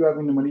 What do you have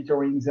in the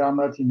monitoring? They are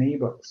not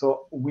enabled.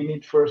 So we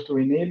need first to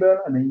enable,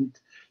 and I need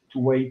to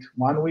wait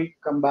 1 week,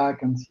 come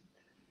back and see.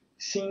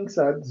 Things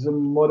at the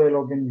model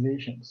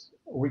organizations.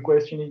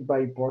 Requesting it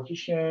by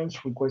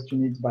partitions,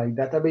 requesting it by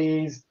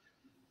database.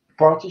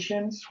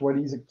 Partitions, what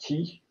is a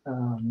key?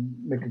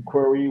 Make a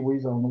query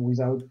with or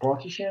without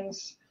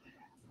partitions.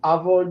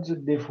 Avoid the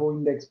default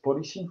index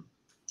policy.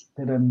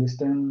 And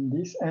understand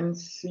this, and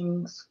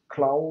Things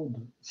Cloud,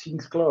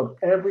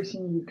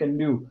 everything you can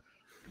do.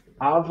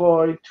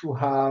 Avoid to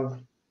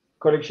have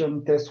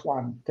collection test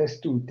 1,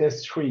 test 2,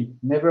 test 3,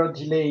 never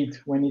delay it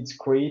when it's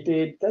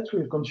created. That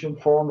will consume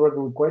 400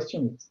 request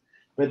units,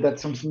 but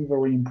that's something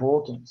very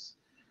important.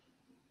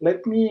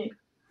 Let me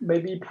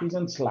maybe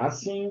present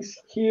last things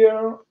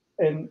here,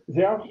 and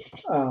there.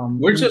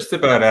 We're just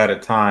about out of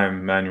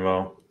time,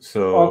 Emmanuel,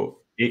 so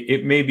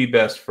it may be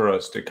best for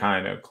us to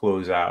kind of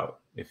close out.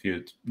 If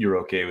you're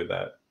okay with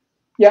that.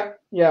 Yeah,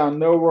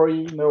 no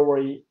worry.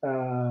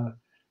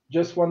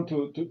 Just want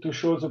to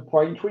show the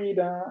point read.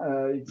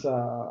 It's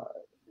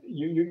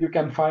you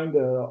can find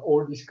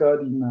all this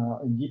code in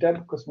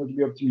GitHub Cosmos DB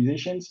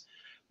optimizations.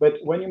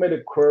 But when you made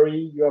a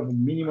query, you have a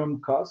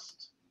minimum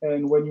cost,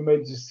 and when you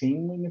made the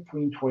same in a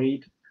print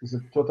rate,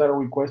 the total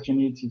request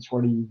units, it's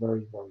really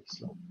very, very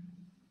slow.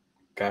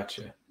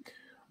 Gotcha.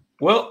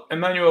 Well,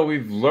 Emmanuel,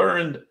 we've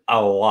learned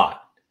a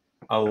lot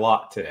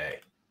today.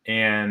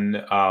 And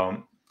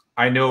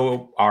I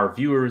know our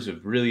viewers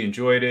have really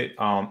enjoyed it.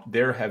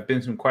 There have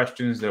been some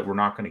questions that we're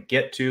not going to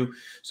get to.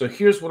 So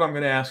here's what I'm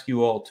going to ask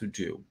you all to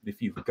do.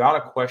 If you've got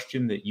a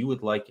question that you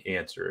would like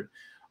answered,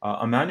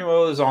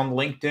 Emmanuel is on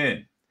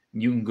LinkedIn.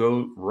 You can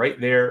go right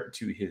there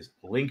to his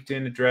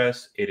LinkedIn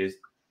address. It is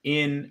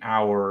in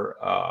our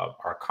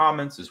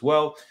comments as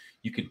well.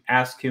 You can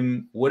ask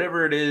him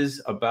whatever it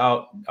is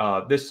about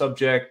this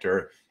subject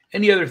or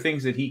any other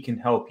things that he can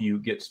help you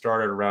get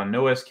started around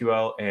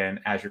NoSQL and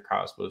Azure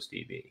Cosmos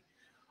DB.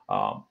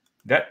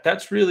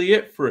 That's really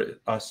it for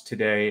us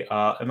today.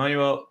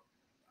 Emmanuel,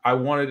 I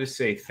wanted to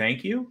say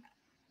thank you.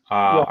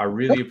 I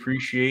really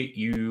appreciate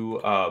you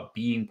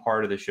being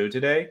part of the show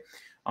today.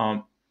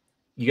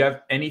 You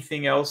have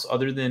anything else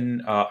other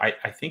than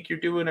I think you're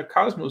doing a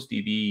Cosmos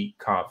DB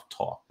Conf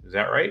talk. Is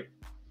that right?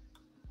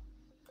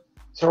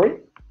 Sorry?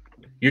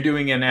 You're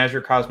doing an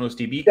Azure Cosmos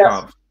DB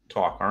Conf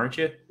talk, aren't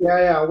you?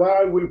 Yeah. Where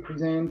I will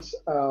present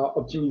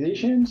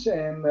optimizations,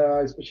 and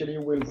especially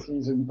we'll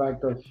see the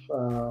impact of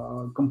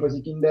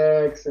composite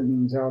index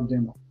and their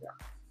demo. Yeah.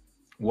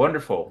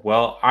 Wonderful.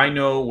 Well, I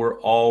know we're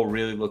all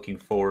really looking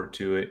forward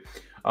to it.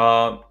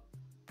 I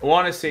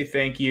want to say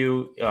thank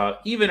you.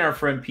 Even our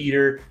friend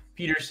Peter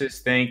says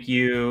thank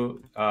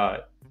you.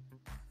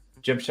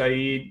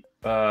 Jemshahid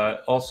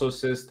also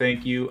says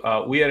thank you.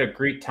 We had a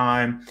great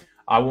time.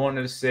 I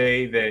wanted to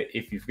say that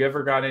if you've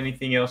ever got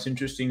anything else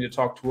interesting to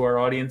talk to our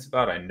audience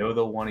about, I know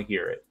they'll want to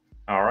hear it.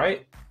 All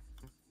right.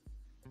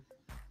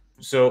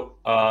 So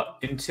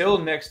until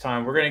next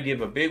time, we're going to give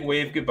a big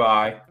wave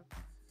goodbye.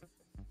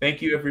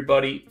 Thank you,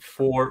 everybody,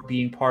 for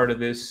being part of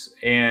this.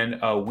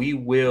 And we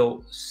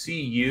will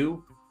see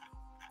you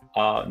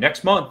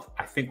next month.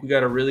 I think we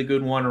got a really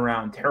good one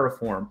around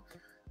Terraform.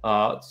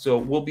 So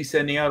we'll be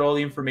sending out all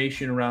the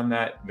information around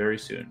that very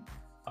soon.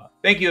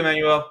 Thank you,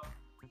 Emmanuel.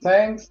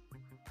 Thanks.